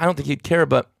name. I don't think he'd care,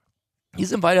 but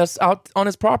he's invited us out on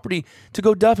his property to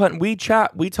go dove hunting. We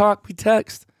chat, we talk, we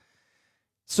text.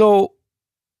 So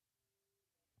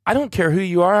I don't care who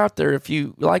you are out there, if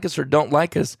you like us or don't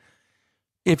like us.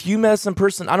 If you met us in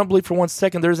person, I don't believe for 1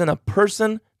 second there isn't a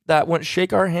person that wouldn't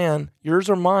shake our hand,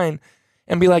 yours or mine,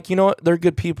 and be like, you know what, they're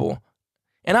good people.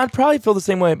 And I'd probably feel the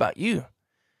same way about you.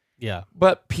 Yeah.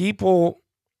 But people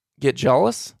get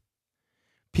jealous.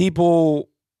 People,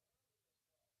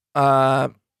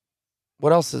 what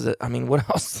else is it? I mean, what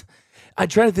else? I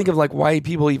try to think of like why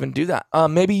people even do that.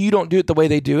 Maybe you don't do it the way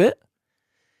they do it.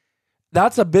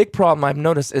 That's a big problem I've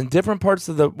noticed in different parts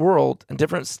of the world, in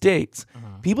different states.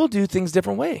 People do things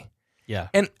different way. Yeah.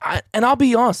 And I'll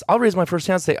be honest, I'll raise my first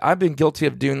hand and say, I've been guilty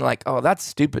of doing like, oh, that's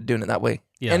stupid doing it that way.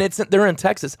 Yeah. And they're in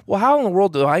Texas. Well, how in the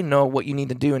world do I know what you need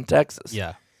to do in Texas?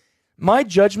 Yeah. My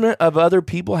judgment of other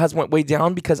people has went way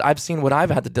down because I've seen what I've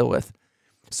had to deal with.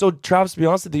 So, Travis, to be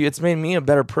honest with you, it's made me a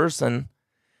better person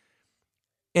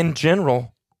in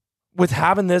general with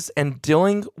having this and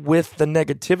dealing with the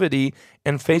negativity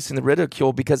and facing the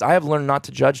ridicule, because I have learned not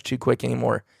to judge too quick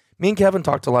anymore. Me and Kevin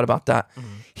talked a lot about that.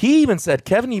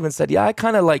 Kevin even said, yeah, I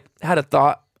kind of like had a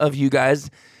thought of you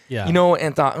guys, you know,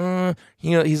 and thought,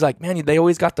 he's like, man, they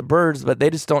always got the birds, but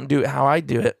they just don't do it how I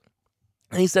do it.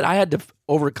 And he said, I had to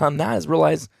overcome that, is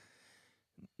realize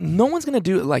no one's going to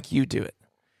do it like you do it.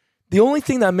 The only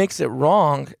thing that makes it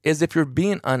wrong is if you're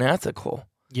being unethical.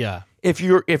 Yeah. If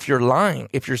you're lying,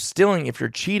 if you're stealing, if you're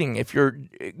cheating, if you're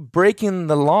breaking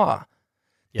the law,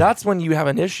 that's when you have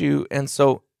an issue. And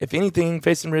so if anything,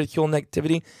 facing ridicule and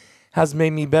negativity has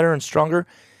made me better and stronger.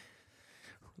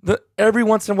 Every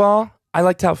once in a while, I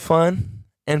like to have fun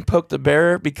and poke the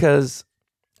bear, because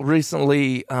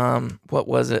recently, what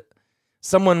was it?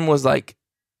 Someone was like,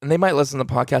 and they might listen to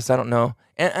the podcast, I don't know.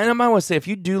 And I might want to say, if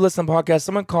you do listen to the podcast,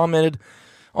 someone commented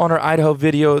on our Idaho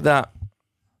video that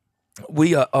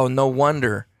no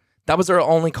wonder. That was our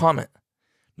only comment.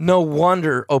 No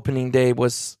wonder opening day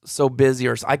was so busy,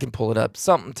 or I can pull it up,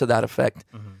 something to that effect.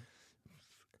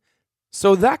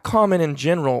 So that comment in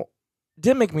general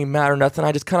didn't make me mad or nothing.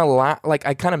 I just kind of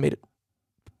I kind of made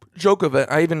a joke of it.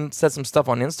 I even said some stuff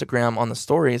on Instagram on the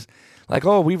stories, like,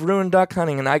 oh, we've ruined duck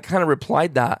hunting. And I kind of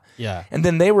replied that. Yeah. And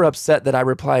then they were upset that I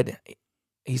replied,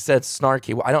 he said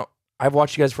snarky. Well, I've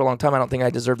watched you guys for a long time. I don't think I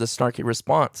deserve this snarky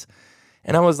response.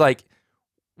 And I was like,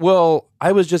 well,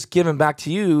 I was just giving back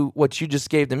to you what you just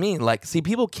gave to me. Like, see,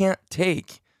 people can't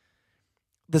take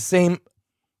the same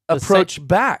approach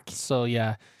back. So,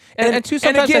 yeah. And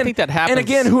sometimes I think that happens. And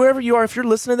again, whoever you are, if you're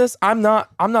listening to this, I'm not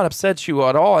upset at you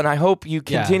at all. And I hope you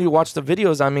continue to watch the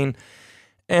videos. I mean,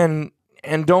 and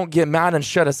don't get mad and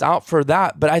shut us out for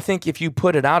that. But I think if you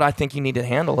put it out, I think you need to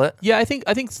handle it. Yeah, I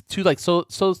think too, like, so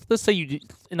let's say you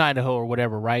in Idaho or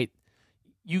whatever, right?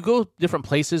 You go different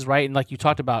places, right? And like you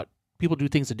talked about, people do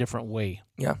things a different way.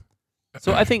 Yeah.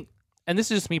 So I think, and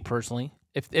this is just me personally,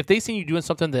 if they seen you doing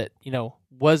something that,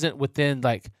 wasn't within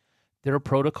like their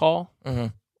protocol,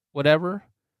 whatever,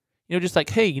 just like,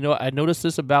 hey, I noticed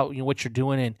this about what you're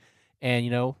doing,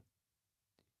 and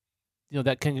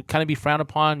that can kind of be frowned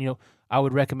upon. I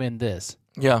would recommend this.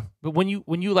 Yeah. But when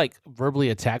you like verbally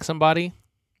attack somebody,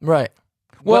 right?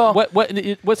 Well,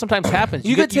 what sometimes happens?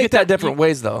 You could take that different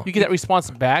ways, though. You get that response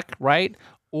back, right?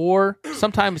 Or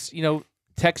sometimes,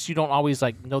 text, you don't always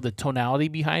like know the tonality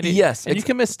behind it. Yes, and you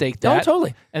can mistake that. No,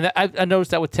 totally. And I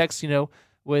noticed that with text,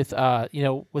 with my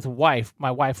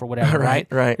wife or whatever, right?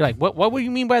 Right. You're like, what would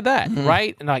you mean by that,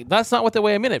 right? And like, that's not what the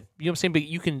way I meant it. You know what I'm saying? But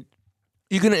you can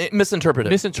misinterpret it.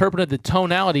 Misinterpret the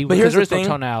tonality, but because here's there the is thing,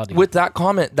 no tonality. with that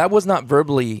comment, that was not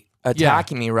verbally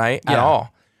attacking me, right? At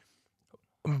all.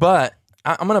 But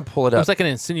I'm gonna pull it up. It was like an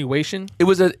insinuation. It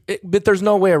was but there's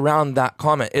no way around that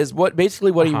comment. Is what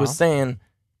basically what he was saying.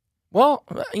 Well,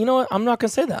 you know what? I'm not gonna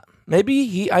say that.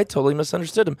 Maybe I totally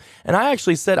misunderstood him, and I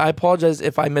actually said I apologize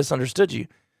if I misunderstood you.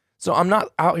 So I'm not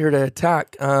out here to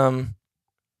attack. I'm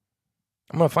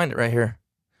gonna find it right here.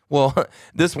 Well,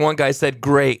 this one guy said,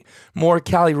 "Great, more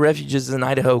Cali refuges in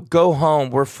Idaho. Go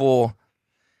home. We're full."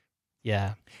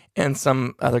 Yeah. And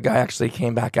some other guy actually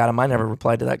came back at him. I never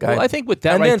replied to that guy. Well, I think with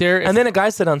that and right then, there, and then a guy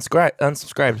said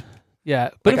unsubscribed. Yeah,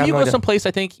 but Like, if you I'm go not someplace,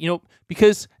 I think,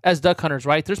 because as duck hunters,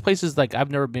 right, there's places like I've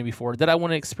never been before that I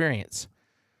want to experience.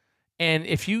 And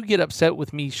if you get upset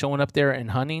with me showing up there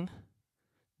and hunting,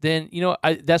 then,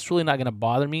 that's really not going to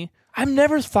bother me. I've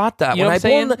never thought that. You know what I'm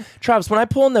saying? Travis, when I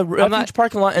pull in the refuge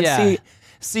parking lot and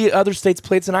see other states'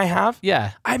 plates than I have,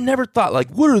 I've never thought, like,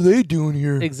 what are they doing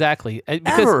here? Exactly.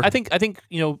 Because I think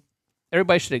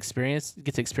everybody should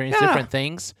get to experience different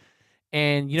things.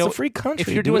 And, it's a free country. If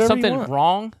you're doing something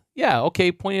wrong,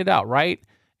 okay, point it out, right?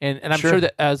 And I'm sure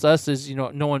that as us, as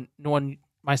knowing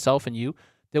myself and you,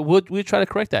 that we'll try to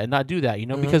correct that and not do that,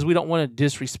 because we don't want to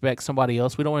disrespect somebody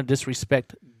else. We don't want to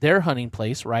disrespect their hunting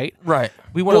place, right? Right.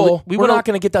 We're not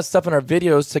going to get that stuff in our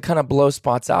videos to kind of blow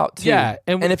spots out, too. Yeah.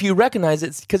 And if you recognize it,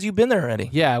 it's because you've been there already.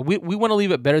 Yeah. We want to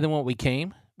leave it better than what we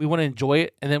came. We want to enjoy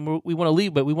it, and then we want to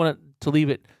leave, but we want to leave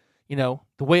it, the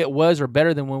way it was or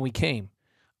better than when we came.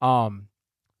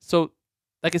 So,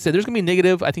 like I said, there's gonna be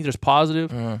negative. I think there's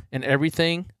positive in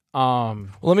everything. Well,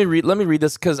 let me read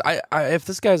this because I if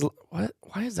this guy's what,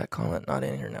 why is that comment not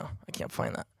in here now? I can't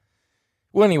find that.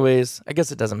 Well, anyways, I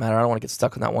guess it doesn't matter. I don't want to get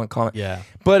stuck on that one comment. Yeah.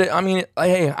 But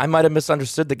hey, I might have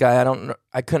misunderstood the guy.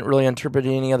 I couldn't really interpret it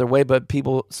any other way. But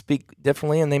people speak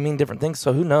differently and they mean different things.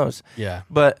 So who knows? Yeah.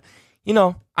 But I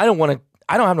don't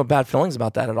have no bad feelings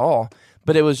about that at all.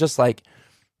 But it was just like.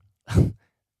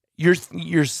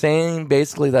 You're saying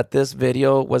basically that this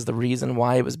video was the reason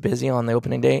why it was busy on the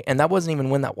opening day, and that wasn't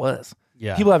even when that was.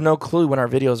 Yeah. People have no clue when our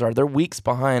videos are. They're weeks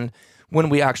behind when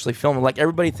we actually film them. Like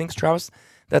everybody thinks, Travis,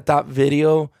 that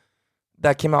video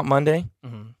that came out Monday,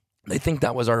 they think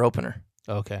that was our opener.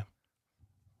 Okay.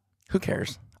 Who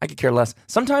cares? I could care less.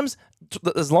 Sometimes,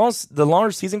 as long as the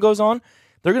longer season goes on,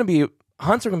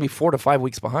 hunts are going to be 4 to 5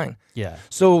 weeks behind. Yeah.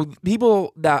 So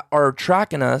people that are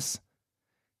tracking us,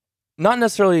 not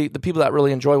necessarily the people that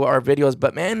really enjoy our videos,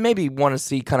 but maybe want to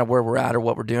see kind of where we're at or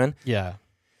what we're doing. Yeah.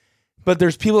 But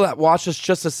there's people that watch us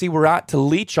just to see where we're at, to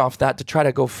leech off that, to try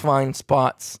to go find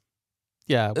spots.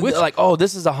 Yeah. Like, oh,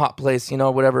 this is a hot place,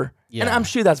 whatever. Yeah. And I'm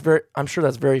sure that's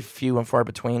very few and far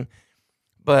between.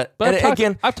 But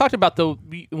I've talked about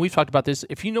we've talked about this.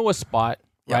 If you know a spot,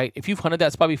 right? If you've hunted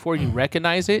that spot before, you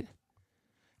recognize it,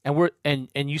 and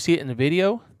you see it in the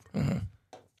video.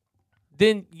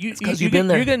 Then you're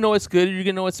gonna know it's good, you're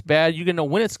gonna know it's bad, you're gonna know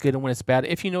when it's good and when it's bad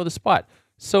if you know the spot.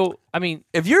 So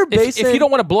if you're if you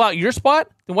don't want to blow out your spot,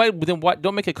 then why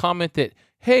don't make a comment that,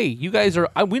 hey, you guys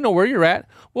we know where you're at.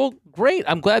 Well, great.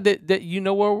 I'm glad that you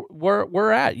know where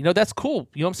we're at. That's cool.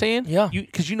 You know what I'm saying? Yeah.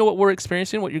 Because you know what we're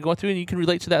experiencing, what you're going through, and you can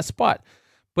relate to that spot.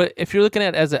 But if you're looking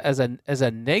at it as a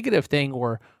negative thing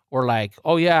or like,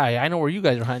 oh yeah, I know where you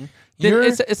guys are hunting. Then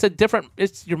it's a different.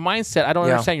 It's your mindset. I don't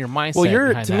understand your mindset.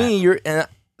 Well, and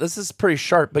this is pretty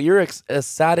sharp, but you're a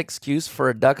sad excuse for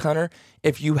a duck hunter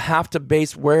if you have to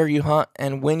base where you hunt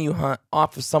and when you hunt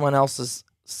off of someone else's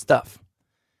stuff.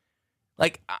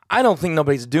 Like, I don't think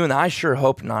nobody's doing that. I sure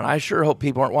hope not. I sure hope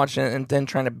people aren't watching it and then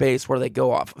trying to base where they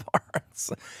go off of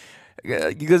ours.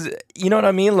 Because you know what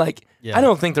I mean? Like, I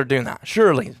don't think they're doing that.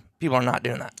 Surely people are not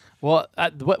doing that. Well,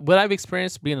 what I've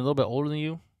experienced being a little bit older than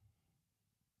you.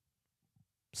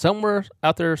 Somewhere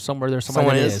out there, there's somebody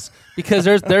Someone that is. Because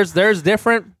there's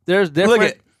different. Look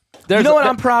at, you know what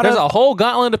I'm proud of? There's a whole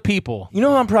gauntlet of people. You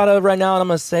know what I'm proud of right now, and I'm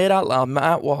going to say it out loud.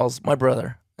 Matt Walls, my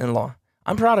brother-in-law.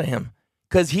 I'm proud of him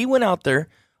because he went out there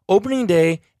opening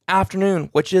day afternoon,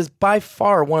 which is by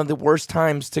far one of the worst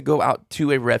times to go out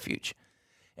to a refuge.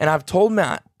 And I've told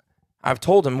Matt,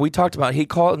 we talked about it. He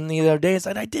called me the other day and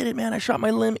said, I did it, man. I shot my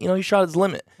limit. He shot his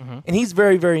limit. And he's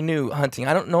very, very new hunting.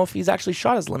 I don't know if he's actually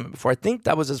shot his limit before. I think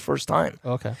that was his first time.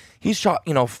 Okay. He's shot,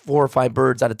 4 or 5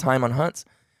 birds at a time on hunts.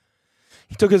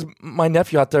 He took my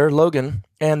nephew out there, Logan,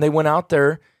 and they went out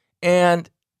there. And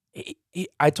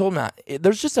I told Matt,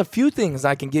 there's just a few things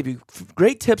I can give you,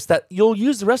 great tips that you'll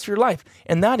use the rest of your life.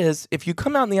 And that is, if you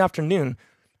come out in the afternoon,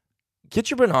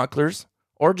 get your binoculars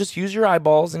or just use your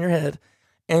eyeballs in your head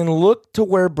and look to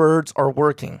where birds are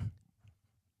working,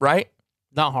 right?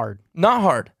 Not hard. Not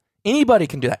hard. Anybody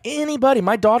can do that. Anybody.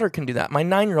 My daughter can do that. My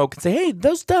 9-year-old can say, hey,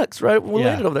 those ducks, right? We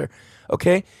landed over there.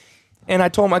 Okay? And I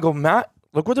told him, I go, Matt,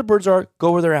 Look where the birds are.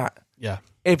 Go where they're at. Yeah.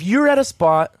 If you're at a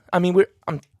spot, I mean,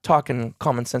 I'm talking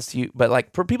common sense to you, but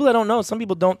like for people that don't know, some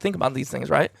people don't think about these things,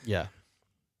 right? Yeah.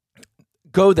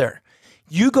 Go there.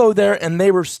 You go there and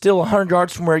they were still 100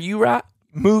 yards from where you were at,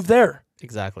 move there.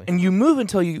 Exactly. And you move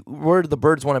until you where the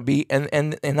birds want to be.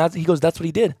 And that's, he goes, that's what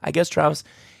he did. I guess, Travis,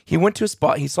 he went to a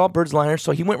spot. He saw birds lying there,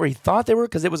 so he went where he thought they were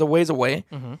because it was a ways away.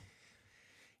 Mm-hmm.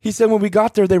 He said when we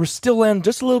got there, they were still landing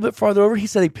just a little bit farther over. He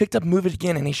said he picked up, moved it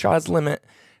again, and he shot his limit.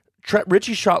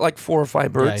 Richie shot like 4 or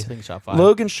 5 birds. Yeah, I think he shot 5.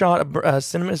 Logan shot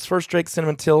his first Drake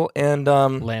cinnamon till, and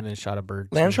Landon shot a bird.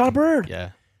 Landon shot a bird.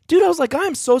 Yeah. Dude, I was like, I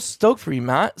am so stoked for you,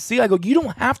 Matt. See, I go, you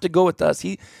don't have to go with us.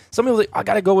 Some people like, I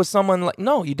got to go with someone. Like,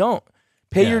 no, you don't.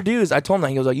 Pay your dues. I told him that.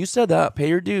 He goes, oh, you said that. Pay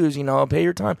your dues, pay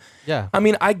your time. Yeah. I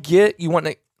mean, I get you want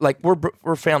to, like,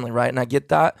 we're family, right? And I get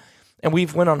that. And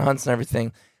we've went on hunts and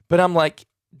everything. But I'm like,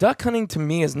 duck hunting to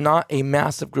me is not a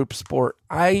massive group sport.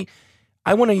 I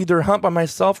want to either hunt by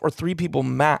myself or 3 people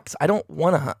max. I don't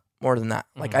want to hunt more than that.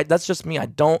 Like, that's just me.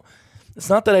 It's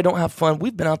not that I don't have fun.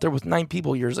 We've been out there with 9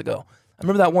 people years ago. I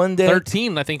remember that one day.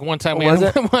 13, I think, one time we was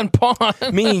had it? one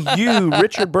pond. Me, you,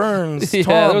 Richard Burns, Yeah,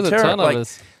 Tom, there was a Tara, ton of like,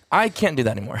 us. I can't do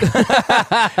that anymore.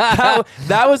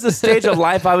 that was the stage of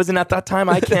life I was in at that time.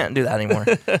 I can't do that anymore.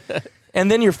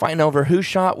 And then you're fighting over who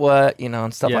shot what,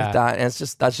 and stuff like that. And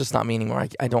that's just not me anymore.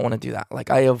 I don't want to do that. Like,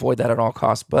 I avoid that at all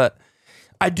costs. But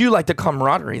I do like the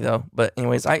camaraderie, though. But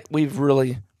anyways, we've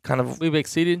really We've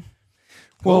exceeded.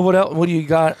 Well, what else? What do you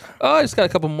got? Oh, I just got a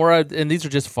couple more, and these are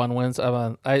just fun ones.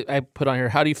 I put on here,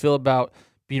 how do you feel about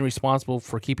being responsible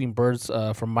for keeping birds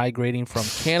from migrating from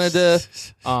Canada?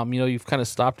 You've kind of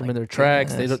stopped them in their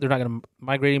tracks. They're not going to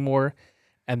migrate anymore.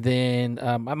 And then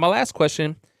my last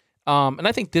question, and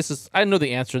I think I know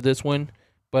the answer to this one,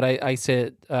 but I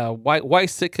said, why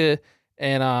Sitka?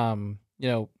 And,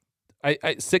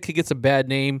 Sitka gets a bad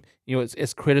name.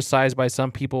 It's criticized by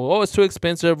some people. Oh, it's too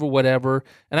expensive or whatever.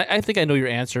 And I think I know your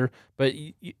answer, but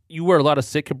you wear a lot of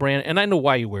Sitka brand, and I know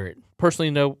why you wear it.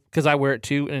 Personally, no, because I wear it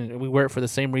too, and we wear it for the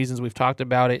same reasons we've talked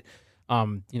about it.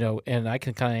 And I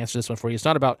can kind of answer this one for you. It's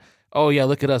not about, oh yeah,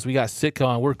 look at us, we got Sitka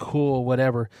on, we're cool,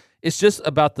 whatever. It's just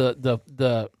about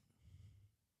the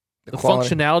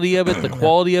functionality of it, the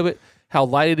quality of it, how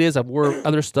light it is. I've worn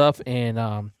other stuff, and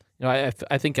I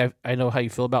think I know how you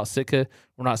feel about Sitka.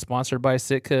 We're not sponsored by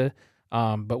Sitka,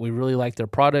 but we really like their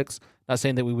products. Not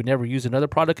saying that we would never use another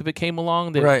product if it came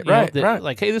along. That, right.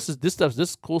 Like, hey, this is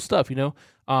cool stuff.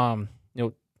 I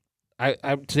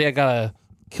today I got a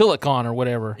Killick on or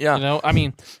whatever. Yeah. I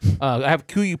have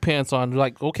Kuiu pants on.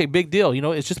 Like, okay, big deal.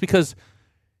 It's just because.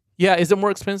 Yeah, is it more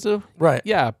expensive? Right.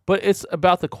 Yeah, but it's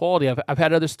about the quality. I've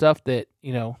had other stuff that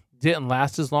didn't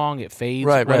last as long. It fades,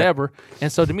 whatever. Right.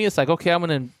 And so to me, it's like, okay, I'm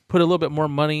going to put a little bit more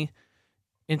money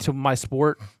into my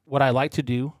sport, what I like to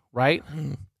do, right?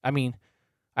 I mean,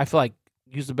 I feel like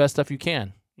use the best stuff you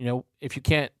can. If you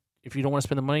don't want to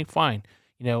spend the money, fine.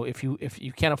 If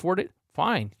you can't afford it,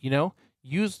 fine.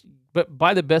 But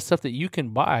buy the best stuff that you can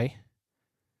buy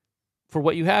for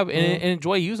what you have and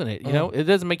enjoy using it. It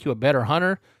doesn't make you a better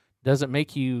hunter. Doesn't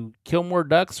make you kill more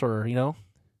ducks or,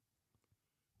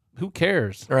 who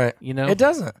cares? Right. It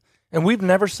doesn't. And we've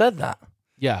never said that.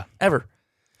 Yeah. Ever.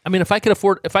 I mean, if I could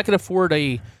afford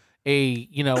a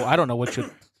I don't know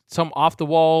some off the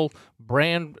wall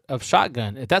brand of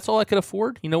shotgun, if that's all I could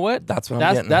afford, you know what? That's what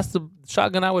I'm getting. That's the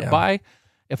shotgun I would buy.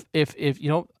 If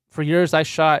for years I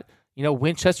shot,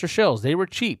 Winchester shells. They were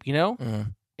cheap,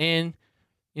 and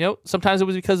sometimes it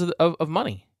was because of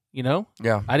money. Yeah.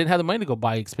 I didn't have the money to go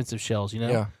buy expensive shells.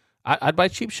 Yeah. I'd buy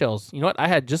cheap shells. You know what? I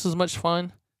had just as much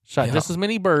fun, shot just as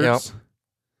many birds.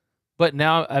 But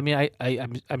now, I mean,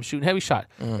 I'm shooting heavy shot.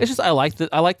 It's just I like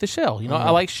the shell.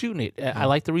 I like shooting it. I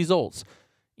like the results.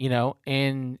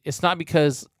 And it's not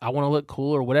because I want to look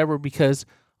cool or whatever. Because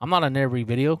I'm not on every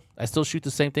video. I still shoot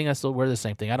the same thing. I still wear the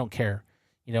same thing. I don't care.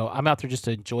 I'm out there just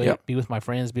to enjoy it, be with my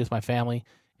friends, be with my family,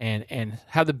 and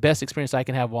have the best experience I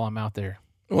can have while I'm out there.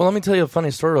 Well, let me tell you a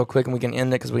funny story real quick, and we can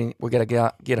end it because we gotta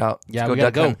get out. Yeah, we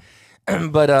gotta go.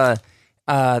 But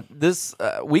this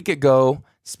week ago,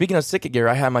 speaking of Sitka gear,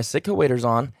 I had my Sitka waders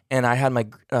on, and I had my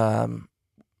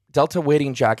Delta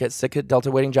wading jacket, Sitka Delta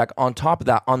wading jacket on top of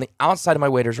that, on the outside of my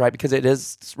waders, right? Because it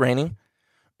is raining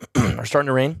or starting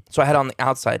to rain, so I had it on the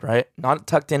outside, right? Not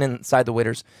tucked in inside the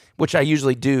waders, which I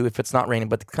usually do if it's not raining,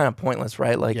 but it's kind of pointless,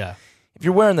 right? Like, if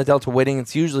you're wearing the Delta wading,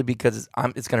 it's usually because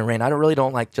it's going to rain. I really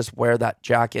don't like just wear that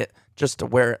jacket just to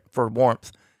wear it for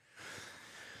warmth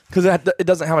because it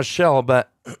doesn't have a shell,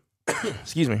 but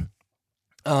excuse me.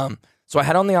 So I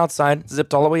had it on the outside,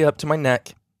 zipped all the way up to my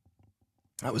neck.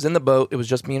 I was in the boat. It was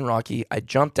just me and Rocky. I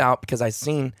jumped out because I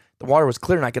seen the water was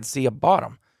clear and I could see a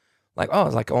bottom. Like, oh,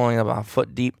 it's like only about a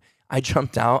foot deep. I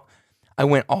jumped out. I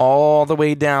went all the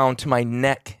way down to my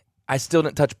neck. I still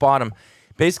didn't touch bottom.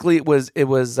 Basically, it was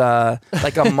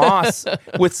like a moss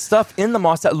with stuff in the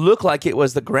moss that looked like it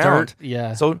was the ground. Dirt,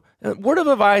 yeah. So, word of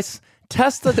advice: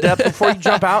 test the depth before you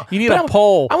jump out. You need a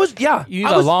pole. I was You need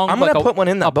a long. I'm gonna put one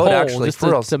in that boat pole actually just for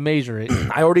real. to measure it.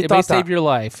 I already it thought may that. save your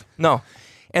life. No,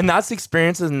 and that's the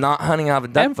experience of not hunting out of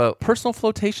a duck And boat. personal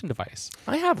flotation device.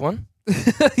 I have one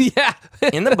Yeah.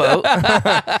 in the boat.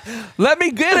 Let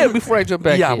me get it before I jump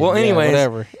back Yeah, in. well, anyways,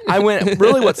 whatever. I went.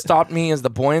 Really, what stopped me is the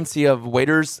buoyancy of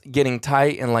waders getting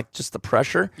tight and like just the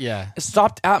pressure. Yeah. It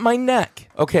stopped at my neck.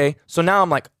 Okay, so now I'm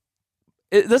like,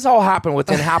 this all happened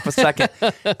within half a second.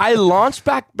 I launched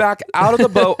back out of the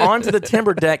boat onto the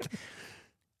timber deck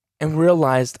and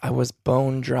realized I was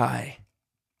bone dry.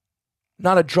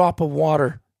 Not a drop of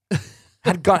water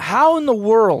had gone. How in the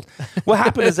world? What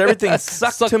happened is everything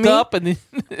sucked to me up and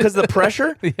because of the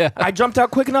pressure. Yeah. I jumped out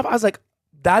quick enough. I was like,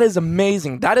 that is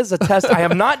amazing. That is a test I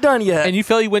have not done yet. and you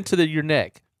felt you went to your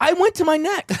neck. I went to my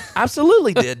neck.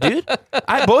 Absolutely did, dude.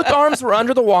 Both arms were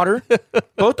under the water.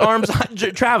 Both arms,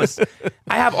 Travis.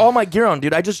 I have all my gear on,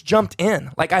 dude. I just jumped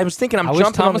in. Like I was thinking, I wish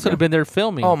jumping. Thomas would have been there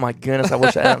filming. Oh my goodness! I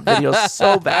wish I had video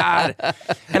so bad.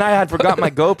 And I had forgot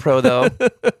my GoPro though.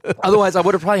 Otherwise, I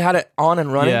would have probably had it on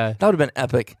and running. Yeah. That would have been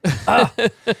epic.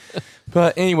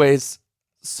 But anyways,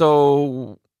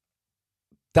 so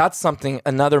that's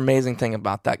another amazing thing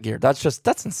about that gear. That's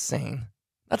insane.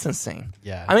 That's insane.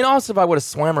 Yeah. I mean, also, if I would have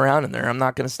swam around in there, I'm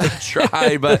not going to stay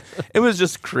dry, but it was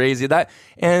just crazy.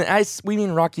 We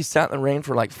and Rocky sat in the rain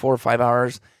for like 4 or 5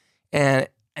 hours, and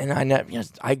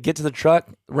I get to the truck,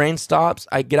 rain stops,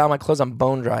 I get out of my clothes, I'm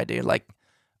bone dry, dude. Like,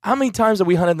 how many times have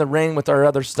we hunted in the rain with our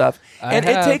other stuff? It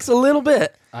takes a little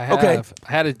bit. I have. Okay.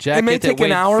 I had a jacket may that take an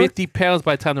weighed hour. 50 pounds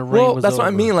by the time the rain Well, was that's over. what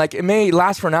I mean. Like, it may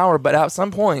last for an hour, but at some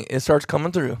point, it starts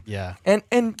coming through. Yeah.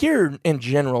 And gear in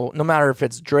general, no matter if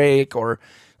it's Drake or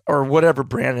whatever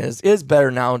brand it is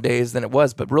better nowadays than it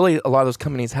was. But really, a lot of those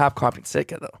companies have copied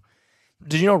Sitka, though.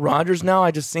 Did you know Rogers now?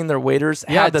 I just seen their waders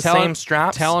have the same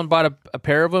straps. Talon bought a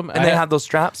pair of them. And they have those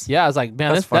straps? Yeah, I was like,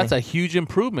 man, That's that's a huge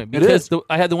improvement. It Because is.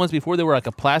 I had the ones before, they were like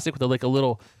a plastic with like a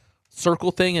little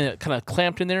circle thing and it kind of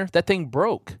clamped in there. That thing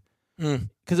broke.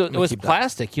 Because it was keep that.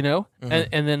 plastic, you know?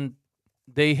 And then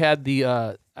they had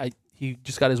he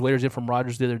just got his waders in from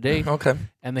Rogers the other day. Okay.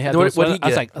 And they had What- those. what did he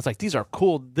I get? was like, these are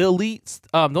cool. The elites.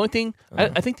 The only thing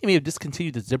I think they may have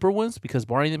discontinued the zipper ones because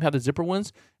Barney and them had the zipper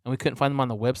ones, and we couldn't find them on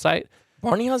the website.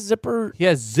 Barney has zipper. He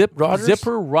has Rogers?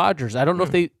 zipper Rogers. I don't know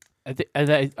if they.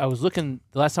 I was looking.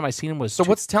 The last time I seen him was So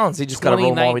what's Talon's? He just got to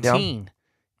roll them all the way down. 2019.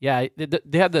 Yeah,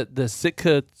 they have the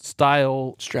Sitka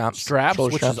style Straps. straps,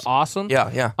 Shoulder which straps. is awesome.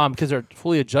 Yeah. Because they're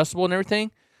fully adjustable and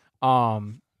everything.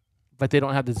 But they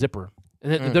don't have the zipper.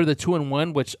 And they're the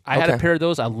 2-in-1, which I had a Okay. pair of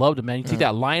those. I loved them, man. You take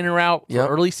that liner out for Yep.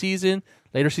 early season.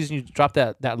 Later season, you drop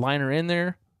that liner in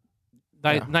there.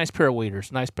 Nice pair of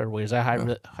waders. Nice pair of waders. I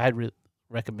highly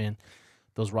recommend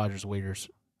those Rogers waders.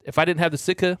 If I didn't have the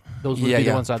Sitka, those would be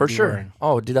the ones I'd for be sure. wearing.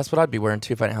 Oh, dude, that's what I'd be wearing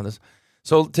too if I didn't have this.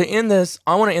 So to end this,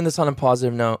 I want to end this on a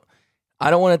positive note. I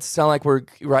don't want it to sound like we're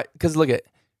right because look at,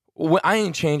 I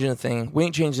ain't changing a thing. We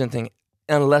ain't changing anything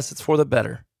unless it's for the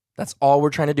better. That's all we're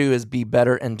trying to do is be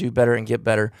better and do better and get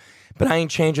better. But I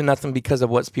ain't changing nothing because of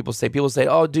what people say. People say,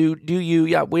 "Oh, do you?"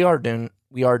 Yeah, we are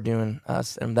doing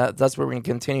us, and that's what we're going to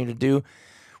continue to do.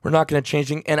 We're not going to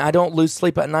change it. And I don't lose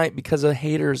sleep at night because of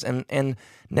haters and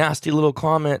nasty little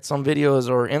comments on videos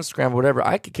or Instagram or whatever.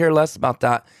 I could care less about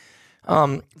that.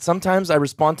 Sometimes I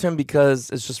respond to them because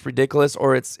it's just ridiculous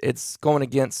or it's going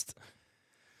against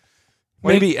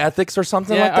maybe ethics or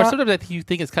something like or that. sometimes I think you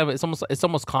think it's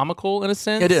almost comical in a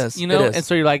sense. It is, you know. it is. And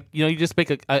so you're like, you just make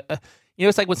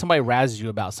it's like when somebody razzes you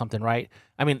about something, right?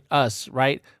 I mean, us,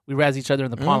 right? We razz each other in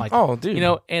the pond, like, oh, dude. you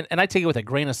know, and I take it with a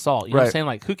grain of salt. You know what I'm Right. saying?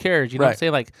 Like, who cares? You know what I'm Right.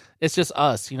 saying? Like, it's just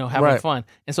us, having Right. fun.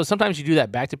 And so sometimes you do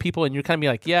that back to people, and you're kind of be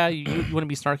like, yeah, you want to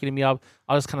be snarky to me? I'll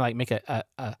just kind of like make a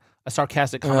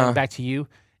sarcastic comment back to you.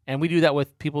 And we do that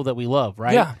with people that we love,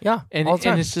 right? Yeah, And all the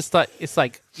time. and it's just like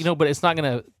but it's not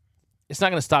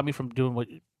gonna stop me from doing what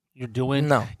you're doing.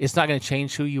 No. It's not gonna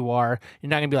change who you are. You're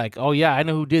not gonna be like, oh yeah, I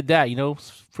know who did that.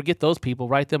 Forget those people,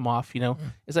 write them off.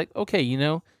 It's like,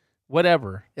 okay,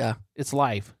 whatever. Yeah. It's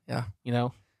life. Yeah.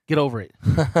 Get over it.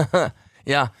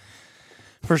 Yeah,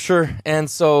 for sure. And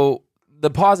so the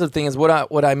positive thing is what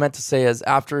I meant to say is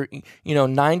after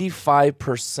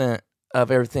 95% of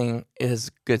everything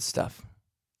is good stuff.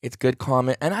 It's good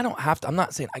comment, and I don't have to. I'm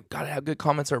not saying I gotta have good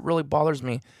comments or it really bothers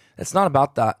me. It's not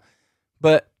about that.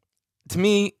 But to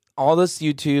me, all this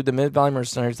YouTube, the Mid Valley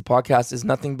Mercenaries, the podcast is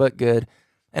nothing but good.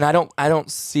 And I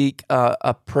don't seek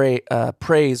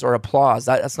praise or applause.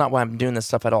 That's not why I'm doing this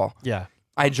stuff at all. Yeah.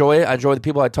 I enjoy it. I enjoy the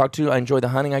people I talk to. I enjoy the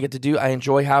hunting I get to do. I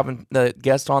enjoy having the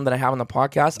guests on that I have on the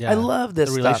podcast. Yeah. I love this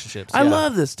The stuff. relationships, I yeah.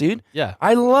 love this, dude. Yeah.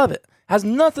 I love it. Has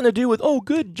nothing to do with, oh,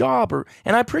 good job,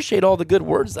 and I appreciate all the good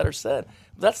words that are said.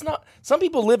 That's not. Some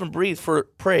people live and breathe for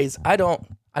praise. I don't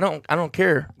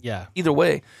care. Yeah. Either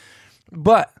way.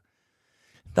 But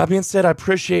that being said, I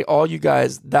appreciate all you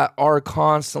guys that are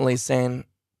constantly saying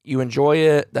you enjoy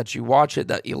it, that you watch it,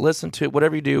 that you listen to it,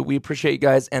 whatever you do. We appreciate you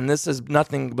guys, and this is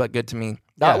nothing but good to me.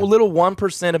 That Yeah. little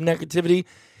 1% of negativity,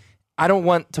 I don't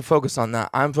want to focus on that.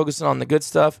 I'm focusing on the good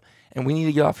stuff, and we need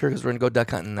to get off here because we're going to go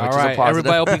duck hunting, which All is a right, positive.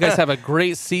 everybody. Hope you guys have a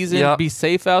great season. Yep. Be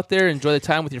safe out there. Enjoy the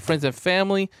time with your friends and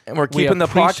family. And we're We keeping the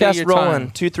appreciate podcast your rolling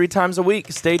time. 2-3 times a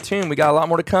week. Stay tuned. We got a lot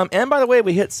more to come. And by the way,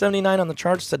 we hit 79 on the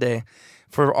charts today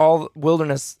for all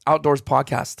wilderness outdoors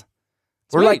podcast.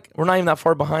 We're Sweet. we're not even that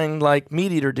far behind like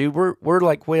Meat Eater, dude. We're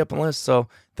like way up on the list. So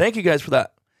thank you guys for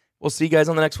that. We'll see you guys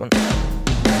on the next one.